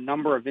terms of the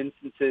number of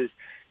instances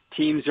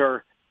teams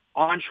are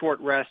on short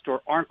rest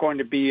or aren't going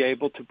to be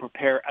able to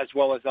prepare as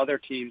well as other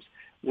teams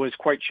was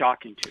quite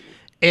shocking to me.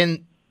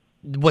 And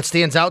what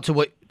stands out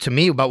to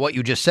me about what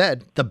you just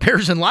said, the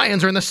Bears and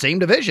Lions are in the same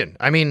division.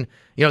 I mean,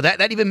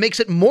 that even makes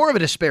it more of a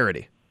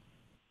disparity.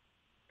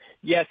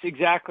 Yes,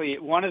 exactly.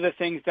 One of the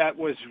things that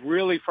was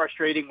really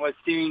frustrating was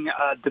seeing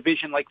a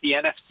division like the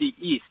NFC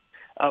East,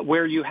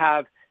 where you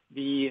have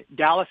the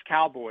Dallas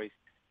Cowboys,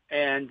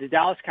 and the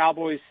Dallas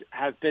Cowboys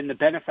have been the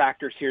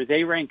benefactors here.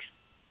 They rank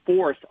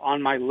 4th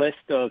on my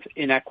list of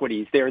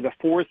inequities. They're the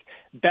 4th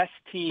best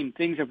team.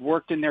 Things have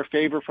worked in their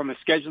favor from a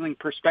scheduling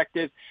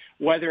perspective,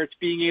 whether it's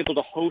being able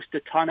to host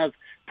a ton of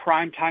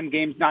primetime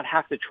games, not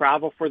have to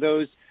travel for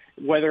those,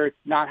 whether it's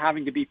not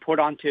having to be put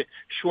onto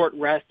short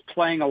rest,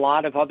 playing a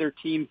lot of other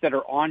teams that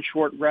are on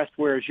short rest,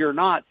 whereas you're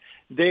not.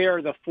 They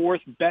are the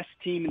 4th best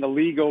team in the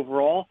league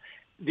overall.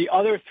 The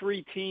other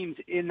 3 teams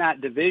in that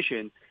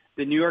division,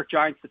 the New York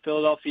Giants, the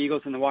Philadelphia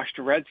Eagles, and the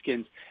Washington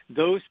Redskins,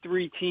 those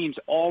 3 teams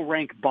all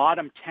rank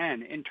bottom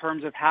 10 in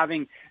terms of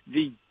having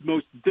the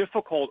most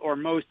difficult or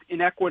most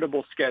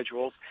inequitable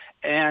schedules.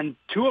 And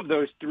 2 of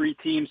those 3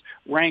 teams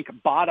rank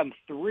bottom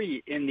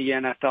 3 in the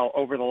NFL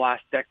over the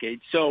last decade.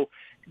 So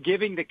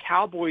giving the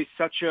Cowboys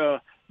such a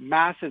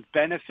massive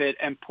benefit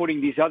and putting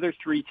these other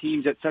 3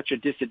 teams at such a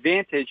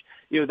disadvantage,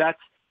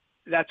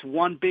 that's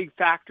one big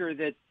factor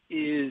that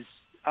is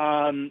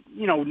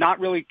not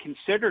really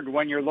considered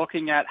when you're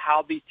looking at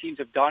how these teams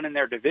have done in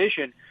their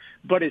division,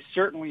 but is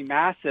certainly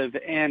massive.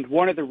 And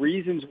one of the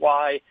reasons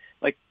why,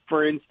 like,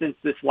 for instance,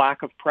 this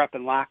lack of prep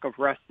and lack of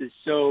rest is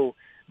so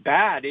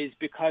bad is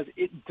because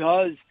it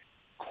does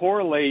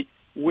correlate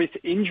with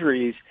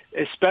injuries,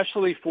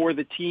 especially for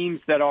the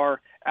teams that are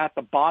at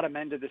the bottom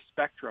end of the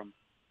spectrum.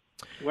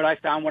 What I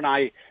found when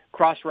I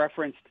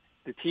cross-referenced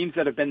the teams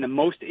that have been the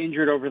most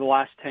injured over the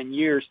last 10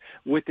 years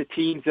with the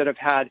teams that have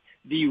had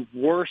the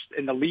worst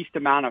and the least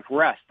amount of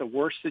rest. The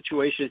worst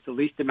situation is the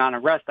least amount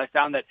of rest. I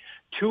found that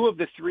 2 of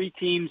the 3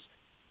 teams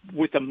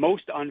with the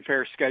most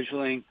unfair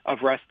scheduling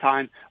of rest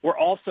time were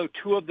also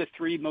 2 of the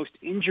 3 most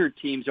injured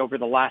teams over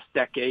the last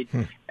decade,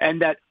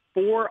 and that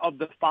 4 of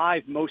the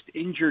 5 most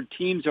injured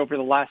teams over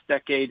the last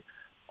decade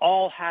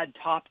all had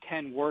top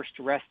 10 worst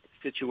rest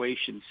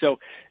situations. So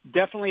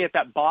definitely at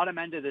that bottom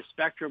end of the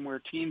spectrum where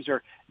teams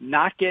are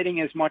not getting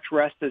as much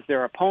rest as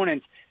their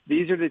opponents,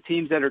 these are the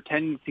teams that are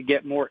tending to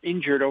get more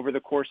injured over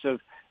the course of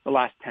the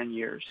last 10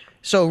 years.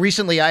 So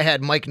recently I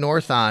had Mike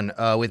North on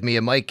with me,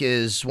 and Mike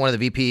is one of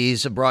the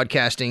VPs of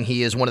broadcasting.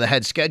 He is one of the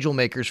head schedule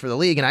makers for the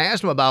league, and I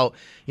asked him about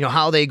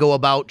how they go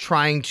about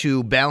trying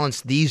to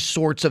balance these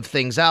sorts of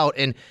things out.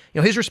 And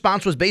his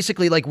response was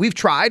basically like, we've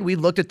tried. We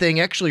looked at things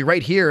actually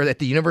right here at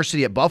the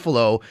University at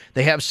Buffalo.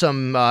 They have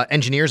some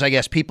engineers, I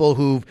guess,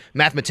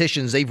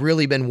 mathematicians. They've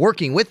really been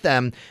working with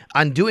them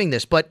on doing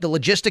this. But the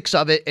logistics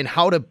of it and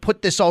how to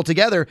put this all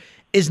together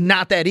is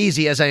not that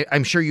easy, as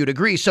I'm sure you'd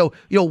agree. So,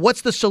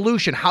 what's the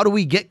solution? How do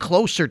we get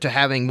closer to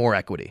having more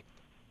equity?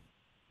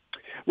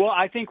 Well,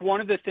 I think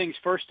one of the things,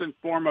 first and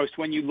foremost,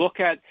 when you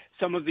look at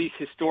some of these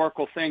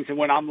historical things, and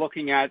when I'm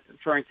looking at,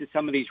 for instance,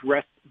 some of these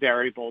rest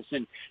variables,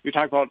 and you're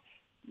talking about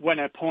when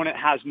an opponent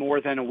has more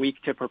than a week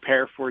to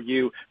prepare for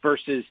you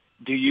versus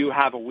do you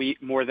have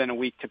more than a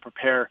week to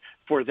prepare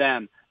for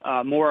them?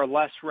 More or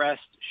less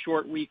rest,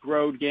 short week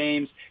road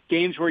games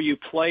where you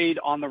played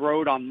on the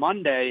road on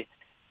Monday,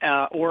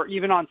 or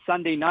even on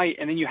Sunday night,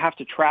 and then you have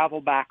to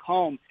travel back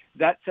home.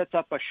 That sets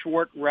up a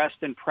short rest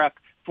and prep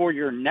for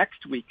your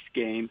next week's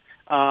game.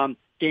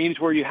 Games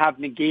where you have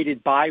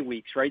negated bye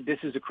weeks, right? This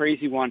is a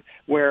crazy one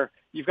where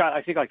you've got,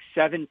 I think, like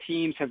 7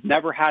 teams have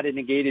never had a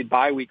negated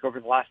bye week over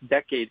the last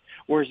decade,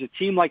 whereas a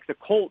team like the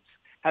Colts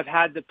have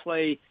had to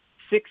play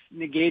 6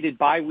 negated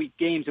bye week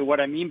games. And what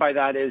I mean by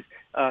that is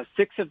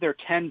 6 of their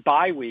 10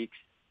 bye weeks,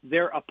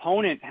 their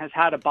opponent has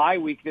had a bye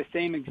week the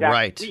same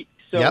exact week.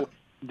 So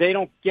they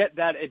don't get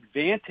that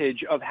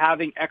advantage of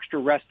having extra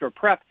rest or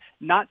prep.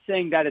 Not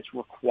saying that it's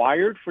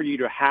required for you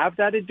to have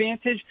that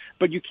advantage,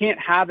 but you can't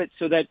have it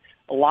so that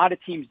a lot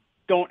of teams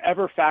don't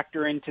ever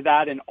factor into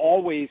that and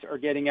always are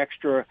getting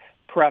extra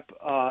prep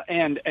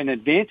and an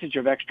advantage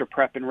of extra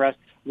prep and rest,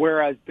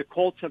 whereas the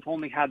Colts have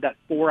only had that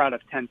 4 out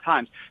of 10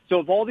 times. So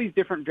of all these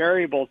different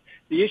variables,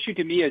 the issue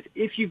to me is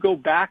if you go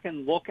back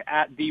and look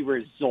at the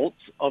results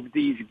of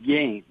these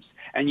games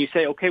and you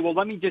say, okay, well,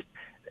 let me just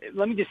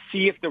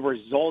see if the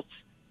results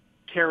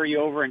carry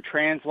over and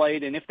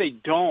translate, and if they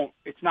don't,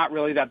 it's not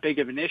really that big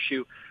of an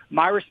issue.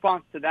 My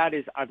response to that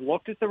is I've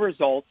looked at the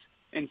results.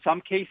 In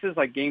some cases,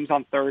 like games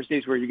on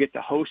Thursdays where you get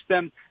to host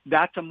them,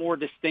 that's a more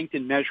distinct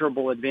and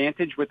measurable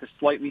advantage with a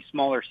slightly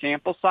smaller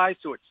sample size,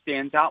 so it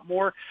stands out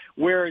more.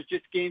 Whereas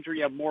just games where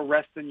you have more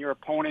rest than your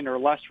opponent or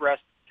less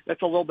rest,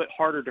 that's a little bit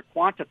harder to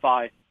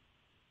quantify.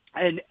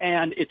 And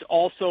it's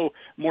also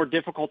more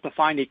difficult to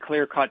find a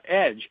clear-cut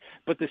edge.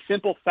 But the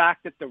simple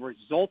fact that the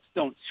results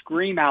don't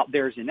scream out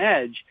there's an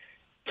edge,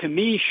 to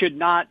me, should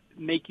not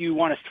make you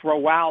want to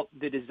throw out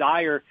the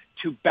desire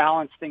to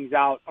balance things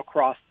out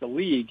across the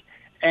league.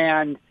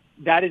 And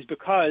that is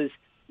because,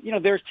 you know,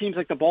 there's teams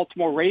like the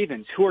Baltimore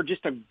Ravens who are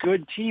just a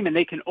good team and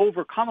they can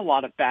overcome a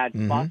lot of bad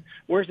spots.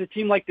 Whereas a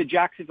team like the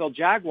Jacksonville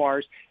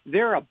Jaguars,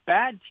 they're a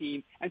bad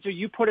team. And so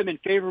you put them in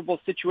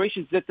favorable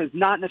situations. That does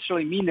not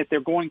necessarily mean that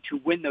they're going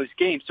to win those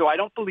games. So I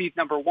don't believe,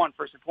 number one,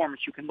 first and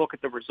foremost, you can look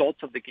at the results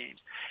of the games.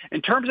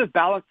 In terms of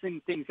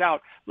balancing things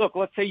out, look,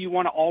 let's say you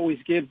want to always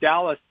give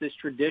Dallas this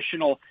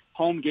traditional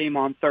home game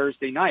on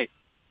Thursday night.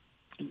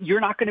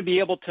 You're not going to be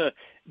able to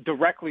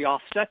directly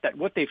offset that.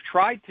 What they've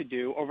tried to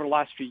do over the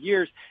last few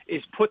years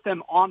is put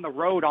them on the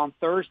road on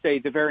Thursday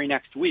the very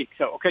next week.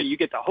 So, okay, you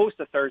get to host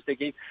a Thursday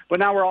game, but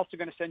now we're also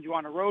going to send you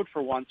on the road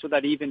for one, so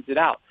that evens it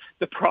out.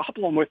 The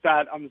problem with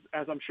that,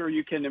 as I'm sure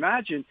you can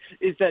imagine,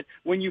 is that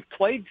when you've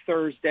played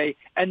Thursday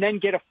and then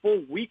get a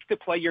full week to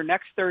play your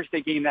next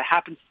Thursday game that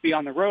happens to be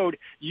on the road,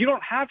 you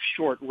don't have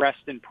short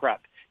rest and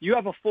prep. You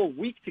have a full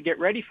week to get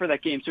ready for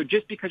that game. So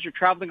just because you're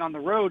traveling on the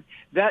road,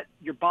 that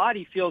your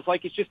body feels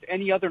like it's just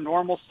any other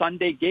normal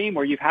Sunday game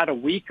where you've had a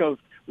week of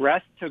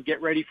rest to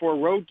get ready for a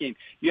road game.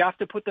 You have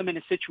to put them in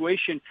a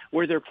situation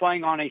where they're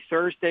playing on a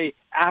Thursday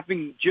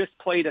having just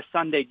played a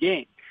Sunday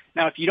game.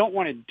 Now, if you don't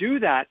want to do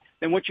that,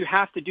 then what you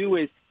have to do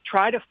is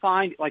try to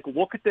find, like,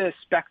 look at the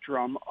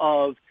spectrum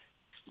of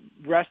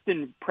rest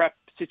and prep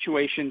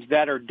situations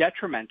that are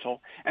detrimental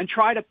and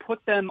try to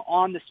put them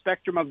on the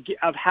spectrum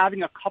of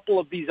having a couple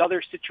of these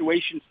other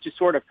situations to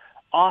sort of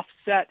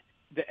offset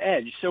the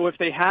edge. So if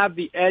they have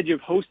the edge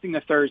of hosting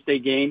a Thursday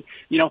game,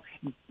 you know,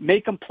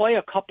 make them play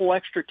a couple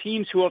extra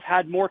teams who have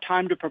had more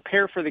time to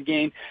prepare for the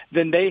game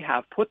than they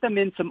have. Put them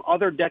in some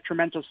other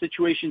detrimental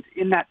situations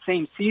in that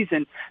same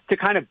season to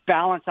kind of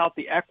balance out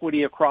the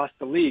equity across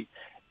the league.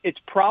 It's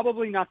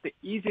probably not the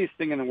easiest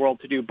thing in the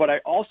world to do, but I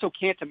also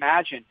can't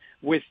imagine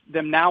with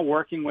them now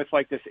working with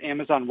like this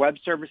Amazon Web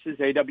Services,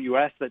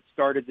 AWS, that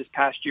started this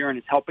past year and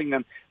is helping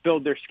them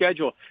build their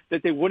schedule,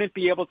 that they wouldn't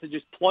be able to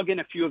just plug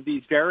in a few of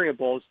these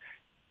variables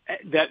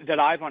that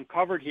I've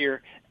uncovered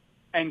here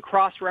and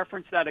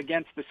cross-reference that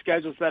against the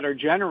schedules that are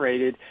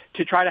generated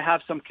to try to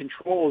have some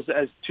controls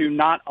as to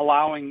not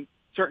allowing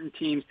certain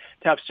teams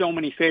to have so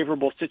many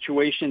favorable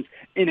situations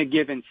in a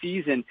given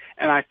season.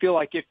 And I feel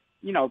like if,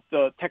 you know,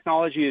 the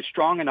technology is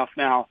strong enough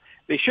now,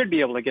 they should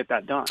be able to get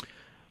that done.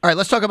 All right,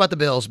 let's talk about the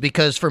Bills,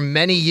 because for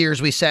many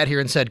years we sat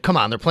here and said, come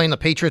on, they're playing the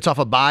Patriots off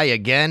a bye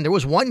again. There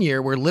was one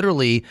year where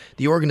literally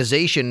the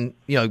organization,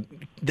 you know,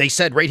 they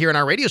said right here on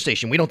our radio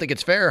station, we don't think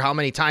it's fair how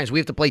many times we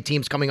have to play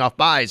teams coming off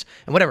byes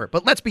and whatever.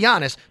 But let's be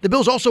honest, the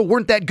Bills also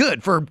weren't that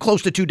good for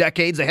close to 2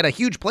 decades. They had a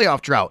huge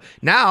playoff drought.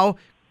 Now,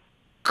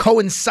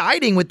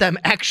 coinciding with them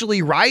actually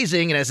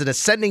rising and as an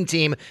ascending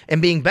team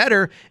and being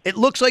better, it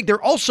looks like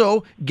they're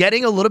also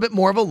getting a little bit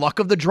more of a luck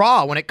of the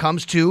draw when it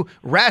comes to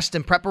rest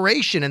and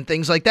preparation and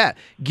things like that.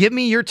 Give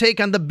me your take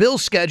on the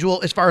Bills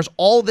schedule as far as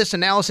all this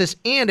analysis,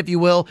 and if you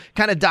will,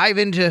 kind of dive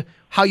into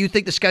how you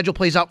think the schedule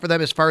plays out for them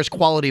as far as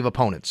quality of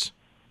opponents.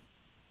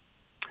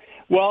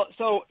 Well,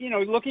 so, you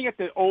know, looking at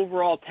the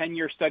overall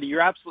 10-year study,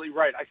 you're absolutely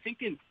right. I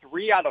think in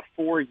 3 out of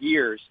 4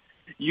 years,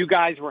 you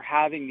guys were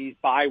having these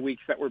bye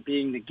weeks that were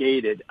being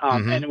negated,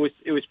 and it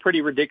was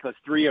pretty ridiculous.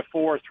 3 of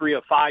 4, 3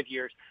 of 5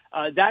 years.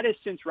 That has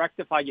since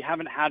rectified. You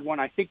haven't had one,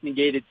 I think,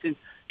 negated since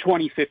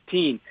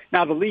 2015.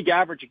 Now, the league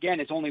average, again,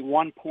 is only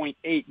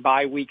 1.8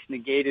 bye weeks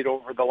negated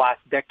over the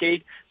last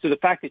decade. So the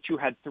fact that you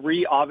had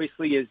 3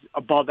 obviously is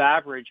above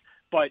average,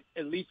 but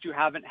at least you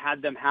haven't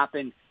had them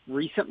happen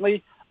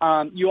recently.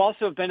 You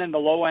also have been in the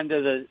low end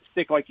of the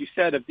stick, like you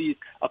said, of these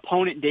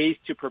opponent days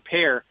to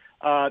prepare.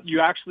 You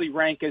actually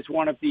rank as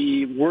one of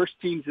the worst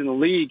teams in the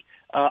league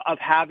of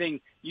having,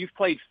 you've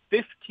played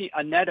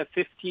a net of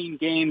 15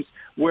 games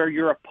where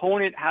your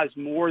opponent has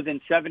more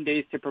than 7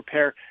 days to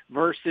prepare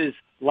versus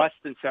less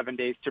than 7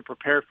 days to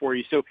prepare for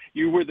you. So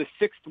you were the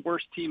 6th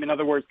worst team. In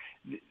other words,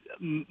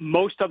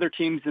 most other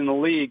teams in the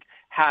league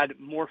had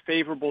more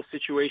favorable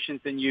situations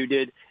than you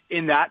did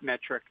in that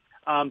metric.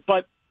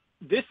 But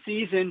this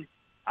season,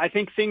 I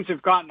think things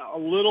have gotten a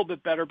little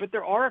bit better, but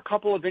there are a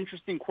couple of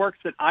interesting quirks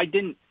that I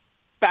didn't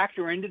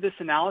factor into this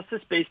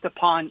analysis based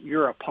upon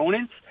your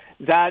opponents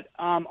that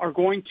are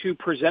going to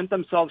present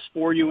themselves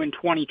for you in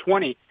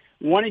 2020.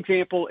 One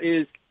example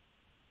is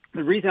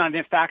the reason I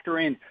didn't factor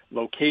in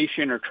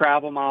location or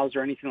travel miles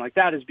or anything like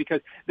that is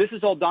because this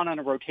is all done on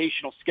a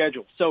rotational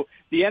schedule. So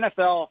the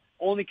NFL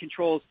only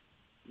controls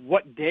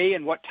what day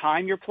and what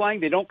time you're playing.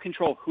 They don't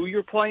control who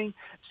you're playing.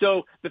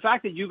 So the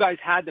fact that you guys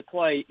had to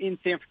play in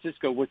San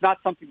Francisco was not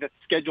something that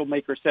the schedule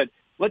maker said,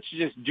 let's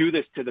just do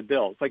this to the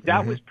Bills. Like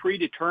that was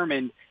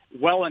predetermined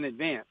well in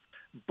advance.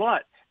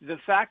 But the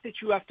fact that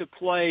you have to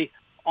play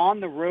on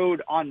the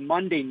road on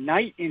Monday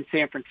night in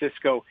San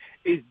Francisco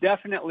is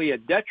definitely a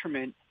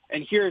detriment.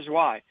 And here's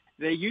why.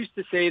 They used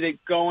to say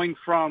that going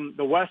from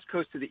the West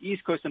Coast to the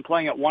East Coast and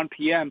playing at 1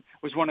 p.m.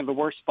 was one of the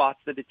worst spots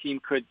that a team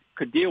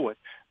could deal with.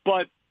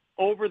 But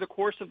over the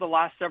course of the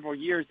last several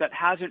years, that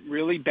hasn't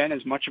really been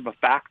as much of a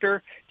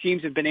factor.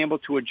 Teams have been able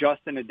to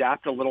adjust and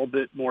adapt a little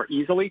bit more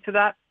easily to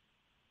that.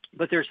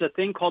 But there's a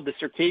thing called the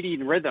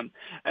circadian rhythm,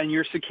 and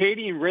your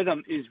circadian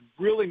rhythm is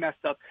really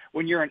messed up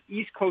when you're an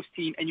East Coast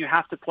team and you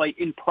have to play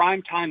in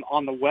prime time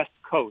on the West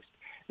Coast.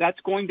 That's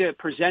going to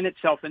present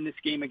itself in this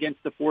game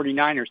against the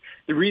 49ers.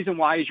 The reason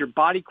why is your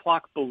body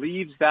clock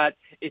believes that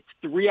it's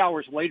 3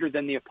 hours later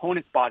than the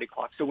opponent's body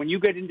clock. So when you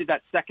get into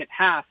that second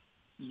half,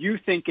 you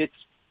think it's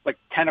like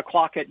 10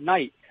 o'clock at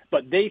night,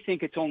 but they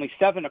think it's only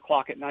 7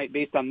 o'clock at night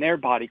based on their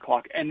body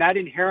clock. And that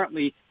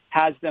inherently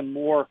has them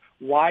more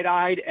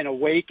wide-eyed and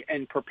awake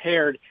and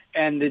prepared.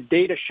 And the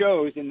data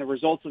shows and the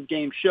results of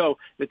games show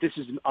that this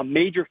is a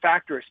major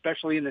factor,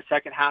 especially in the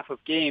second half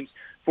of games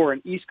for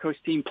an East Coast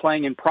team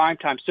playing in prime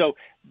time. So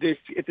if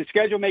the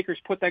schedule makers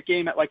put that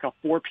game at like a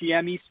 4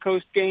 p.m. East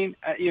Coast game,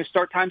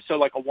 start time, so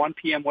like a 1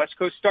 p.m. West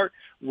Coast start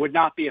would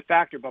not be a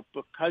factor. But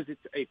because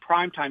it's a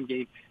primetime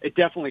game, it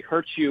definitely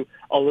hurts you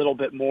a little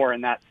bit more in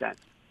that sense.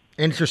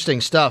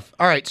 Interesting stuff.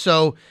 All right,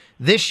 so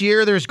this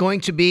year there's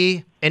going to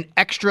be an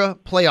extra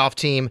playoff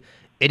team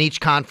in each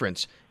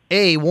conference.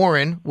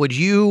 Warren, would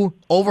you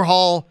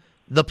overhaul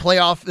the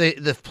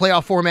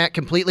playoff format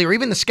completely, or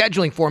even the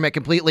scheduling format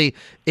completely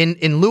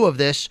in lieu of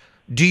this?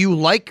 Do you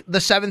like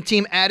the seventh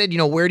team added?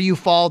 Where do you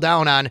fall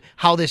down on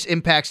how this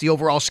impacts the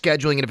overall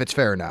scheduling and if it's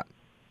fair or not?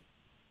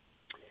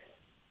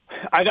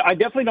 I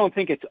definitely don't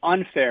think it's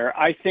unfair.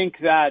 I think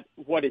that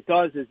what it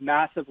does is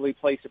massively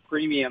place a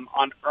premium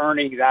on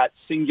earning that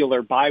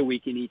singular bye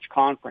week in each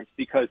conference,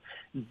 because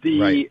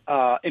the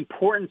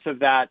importance of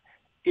that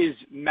is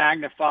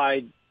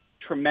magnified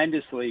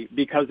tremendously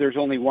because there's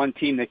only one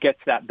team that gets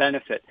that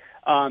benefit.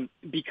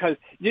 Because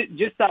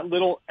just that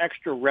little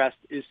extra rest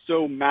is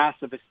so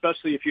massive,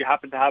 especially if you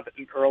happen to have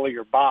an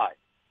earlier bye.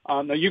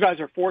 Now, you guys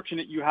are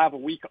fortunate you have a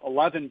week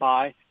 11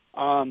 bye.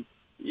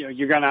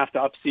 You're going to have to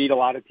upseed a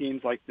lot of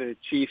teams like the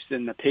Chiefs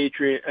and the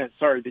Patriots.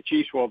 The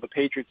Chiefs, the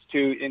Patriots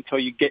too, until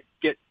you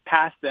get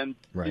past them,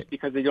 just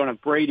because they don't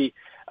have Brady.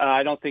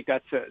 I don't think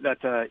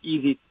that's a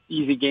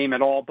easy game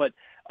at all. But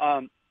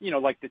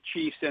like the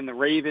Chiefs and the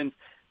Ravens,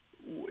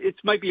 it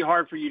might be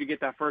hard for you to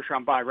get that first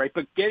round bye, right?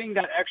 But getting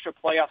that extra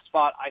playoff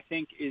spot, I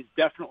think, is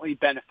definitely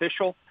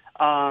beneficial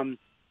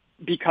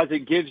because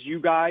it gives you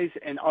guys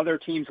and other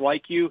teams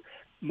like you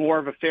more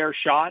of a fair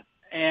shot.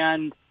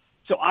 And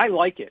so I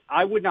like it.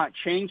 I would not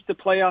change the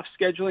playoff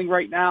scheduling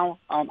right now.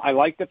 I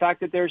like the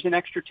fact that there's an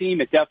extra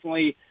team. It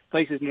definitely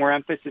places more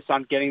emphasis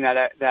on getting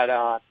that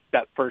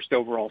first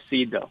overall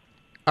seed, though.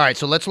 All right,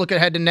 so let's look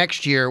ahead to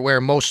next year,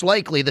 where most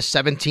likely the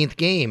 17th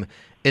game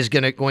is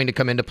going to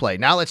come into play.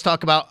 Now let's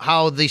talk about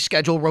how the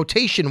schedule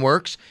rotation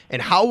works,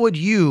 and how would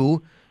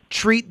you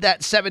treat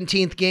that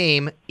 17th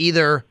game,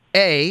 either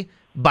A,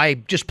 by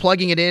just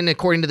plugging it in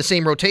according to the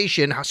same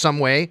rotation some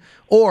way,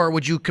 or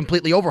would you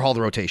completely overhaul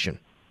the rotation?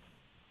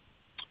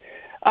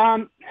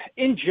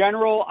 In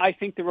general, I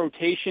think the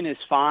rotation is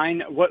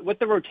fine. What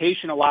the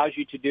rotation allows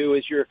you to do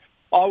is you're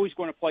always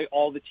going to play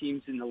all the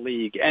teams in the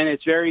league, and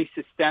it's very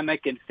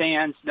systemic, and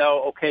fans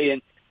know,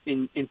 okay,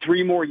 in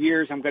 3 more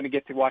years, I'm going to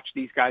get to watch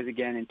these guys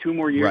again. In 2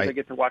 more years, I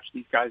get to watch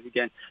these guys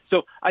again.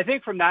 So I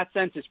think from that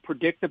sense, it's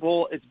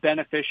predictable. It's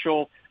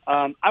beneficial.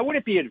 I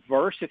wouldn't be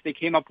adverse if they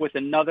came up with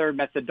another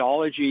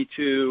methodology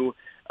to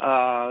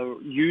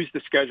use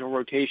the schedule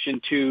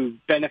rotation to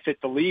benefit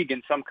the league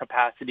in some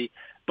capacity.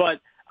 But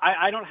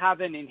I don't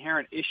have an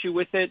inherent issue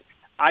with it.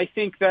 I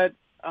think that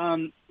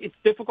it's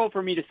difficult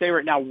for me to say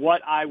right now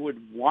what I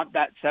would want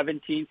that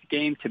 17th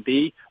game to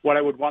be, what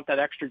I would want that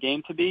extra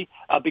game to be,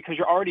 because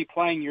you're already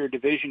playing your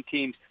division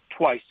teams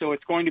twice. So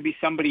it's going to be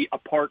somebody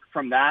apart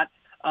from that.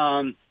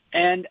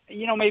 And,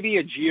 maybe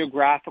a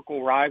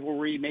geographical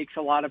rivalry makes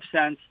a lot of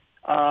sense.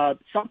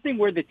 Something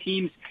where the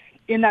teams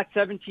in that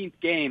 17th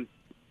game,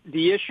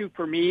 the issue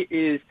for me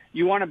is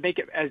you want to make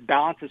it as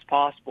balanced as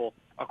possible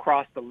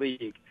across the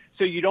league.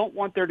 So you don't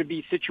want there to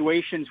be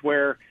situations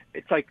where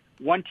it's like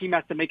one team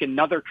has to make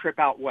another trip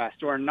out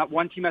west, or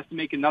one team has to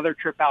make another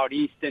trip out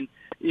east, and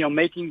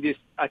making this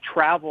a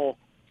travel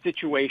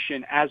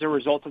situation as a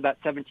result of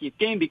that 17th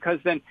game, because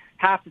then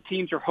half the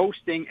teams are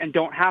hosting and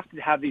don't have to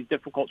have these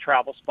difficult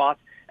travel spots,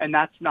 and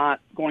that's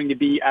not going to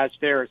be as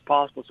fair as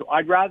possible. So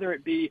I'd rather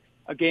it be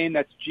a game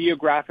that's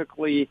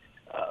geographically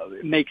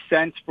makes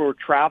sense for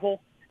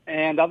travel.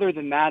 And other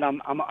than that,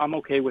 I'm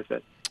okay with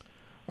it.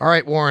 All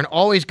right, Warren,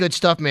 always good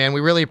stuff, man. We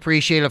really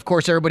appreciate it. Of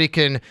course, everybody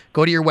can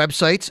go to your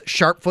websites,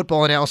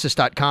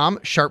 sharpfootballanalysis.com,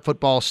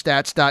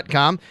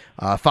 sharpfootballstats.com.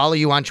 Follow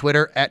you on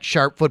Twitter at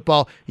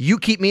sharpfootball. You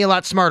keep me a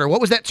lot smarter. What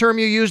was that term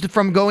you used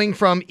from going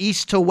from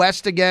east to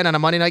west again on a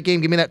Monday night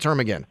game? Give me that term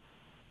again.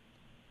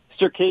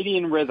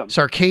 Circadian rhythm.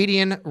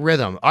 Circadian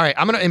rhythm. All right,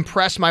 I'm going to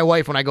impress my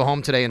wife when I go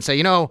home today and say,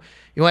 you know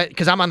what,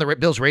 because I'm on the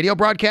Bills radio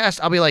broadcast,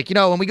 I'll be like,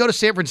 when we go to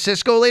San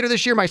Francisco later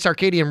this year, my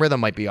circadian rhythm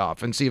might be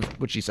off, and see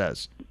what she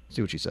says.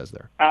 See what she says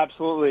there.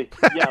 Absolutely.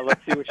 Yeah, let's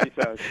see what she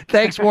says.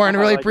 Thanks, Warren.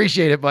 Really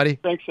appreciate it, buddy.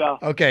 Thanks, Sal.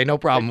 Okay, no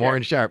problem.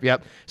 Warren Sharp.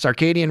 Yep.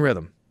 Circadian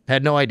rhythm.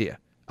 Had no idea.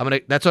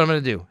 That's what I'm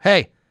going to do.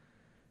 Hey,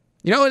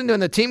 when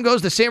the team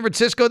goes to San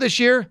Francisco this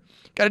year,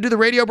 got to do the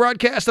radio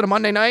broadcast on a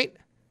Monday night?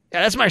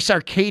 Yeah, that's my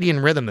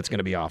circadian rhythm that's going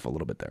to be off a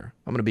little bit there.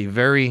 I'm going to be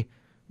very,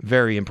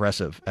 very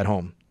impressive at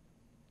home.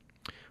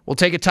 We'll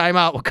take a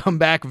timeout. We'll come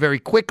back very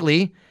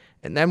quickly.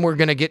 And then we're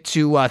going to get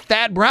to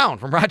Thad Brown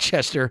from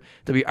Rochester,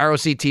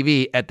 WROC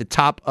TV, at the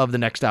top of the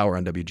next hour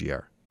on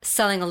WGR.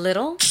 Selling a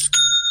little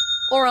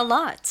or a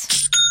lot?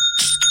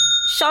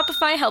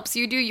 Shopify helps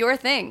you do your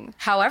thing,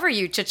 however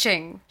you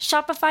cha-ching.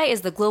 Shopify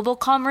is the global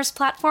commerce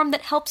platform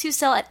that helps you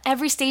sell at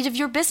every stage of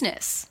your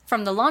business.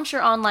 From the launch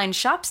your online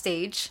shop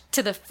stage,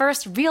 to the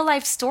first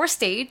real-life store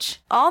stage,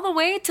 all the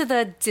way to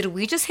the did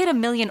we just hit 1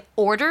 million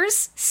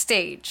orders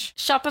stage.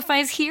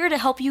 Shopify's here to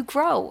help you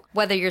grow.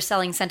 Whether you're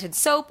selling scented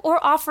soap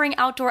or offering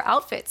outdoor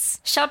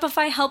outfits,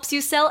 Shopify helps you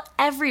sell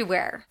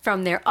everywhere.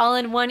 From their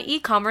all-in-one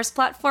e-commerce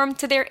platform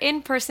to their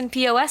in-person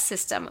POS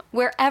system,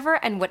 wherever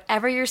and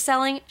whatever you're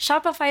selling,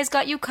 Shopify's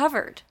got you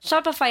covered.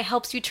 Shopify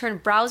helps you turn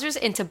browsers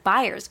into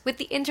buyers with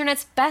the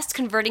internet's best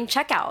converting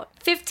checkout.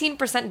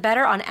 15%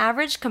 better on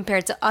average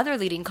compared to other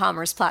leading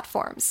commerce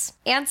platforms.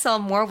 And sell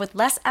more with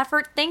less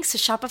effort thanks to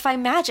Shopify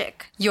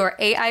Magic, your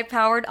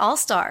AI-powered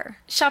all-star.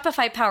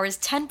 Shopify powers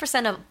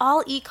 10% of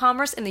all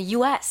e-commerce in the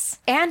U.S.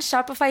 And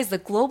Shopify is the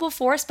global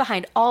force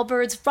behind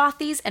Allbirds,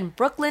 Rothy's, and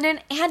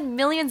Brooklinen, and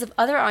millions of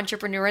other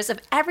entrepreneurs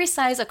of every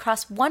size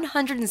across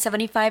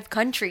 175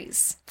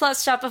 countries.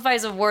 Plus,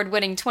 Shopify's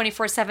award-winning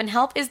 24/7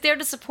 help is there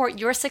to support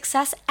your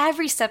success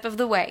every step of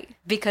the way.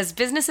 Because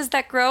businesses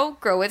that grow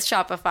with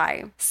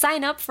Shopify.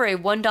 Sign up for a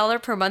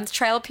 $1 per month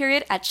trial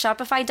period at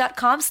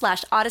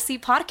shopify.com/Odyssey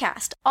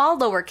Podcast, all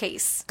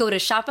lowercase. Go to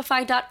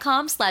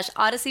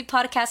shopify.com/Odyssey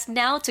Podcast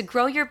now to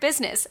grow your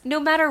business, no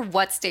matter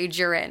what stage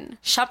you're in.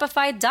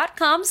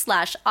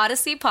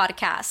 Shopify.com/Odyssey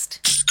Podcast.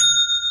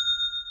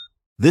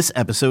 This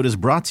episode is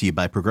brought to you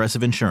by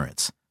Progressive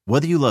Insurance.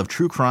 Whether you love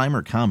true crime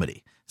or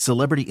comedy,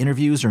 celebrity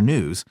interviews or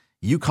news,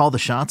 you call the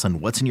shots on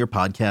what's in your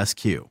podcast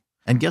queue.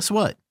 And guess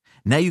what?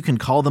 Now you can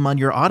call them on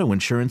your auto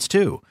insurance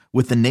too,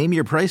 with the Name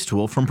Your Price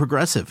tool from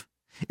Progressive.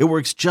 It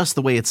works just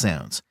the way it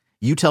sounds.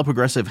 You tell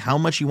Progressive how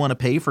much you want to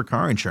pay for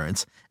car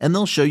insurance, and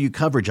they'll show you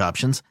coverage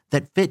options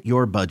that fit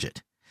your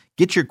budget.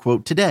 Get your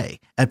quote today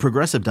at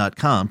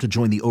Progressive.com to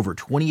join the over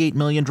 28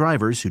 million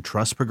drivers who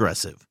trust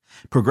Progressive.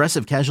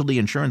 Progressive Casualty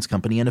Insurance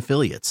Company and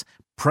Affiliates.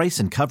 Price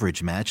and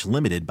coverage match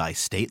limited by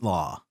state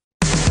law.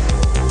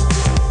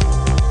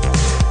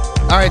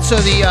 All right, so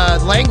the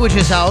language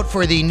is out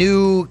for the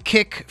new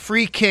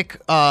free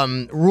kick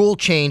rule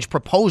change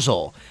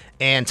proposal.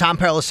 And Tom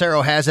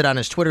Pelissero has it on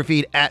his Twitter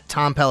feed, at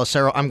Tom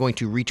Pelissero. I'm going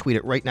to retweet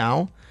it right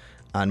now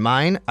on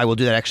mine. I will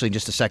do that actually in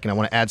just a second. I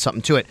want to add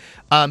something to it.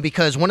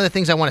 Because one of the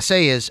things I want to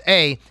say is,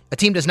 A, a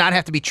team does not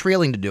have to be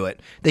trailing to do it.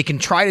 They can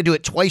try to do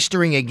it twice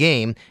during a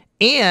game.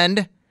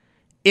 And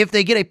if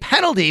they get a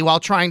penalty while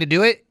trying to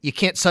do it, you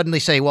can't suddenly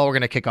say, well, we're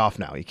going to kick off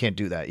now. You can't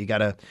do that. You got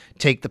to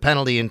take the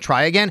penalty and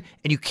try again.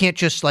 And you can't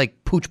just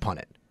pooch punt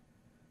it.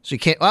 So you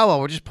can't,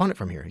 we'll just punt it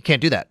from here. You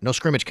can't do that. No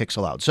scrimmage kicks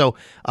allowed. So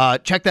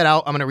check that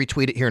out. I'm going to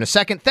retweet it here in a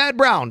second. Thad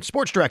Brown,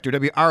 sports director,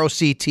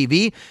 WROC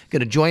TV,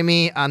 going to join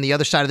me on the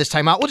other side of this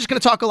timeout. We're just going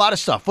to talk a lot of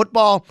stuff.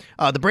 Football,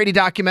 the Brady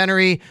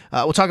documentary.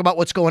 We'll talk about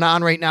what's going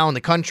on right now in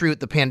the country with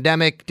the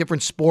pandemic,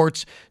 different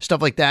sports,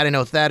 stuff like that. I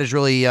know Thad is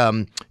really,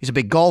 he's a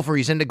big golfer.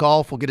 He's into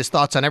golf. We'll get his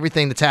thoughts on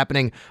everything that's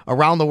happening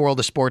around the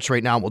world of sports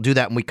right now. We'll do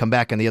that when we come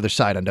back on the other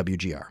side on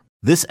WGR.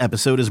 This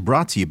episode is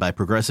brought to you by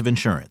Progressive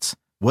Insurance.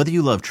 Whether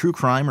you love true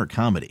crime or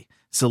comedy,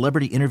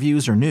 celebrity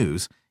interviews or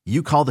news,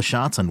 you call the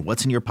shots on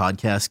what's in your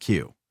podcast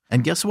queue.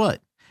 And guess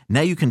what? Now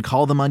you can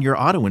call them on your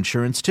auto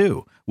insurance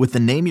too, with the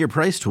Name Your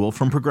Price tool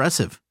from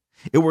Progressive.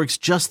 It works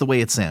just the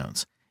way it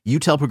sounds. You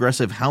tell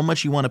Progressive how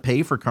much you want to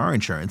pay for car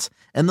insurance,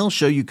 and they'll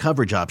show you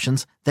coverage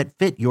options that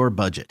fit your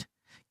budget.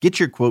 Get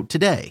your quote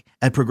today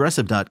at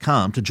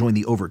Progressive.com to join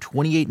the over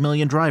 28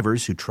 million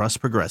drivers who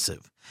trust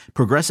Progressive.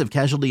 Progressive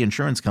Casualty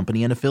Insurance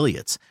Company and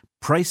Affiliates.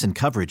 Price and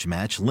coverage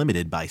match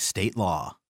limited by state law.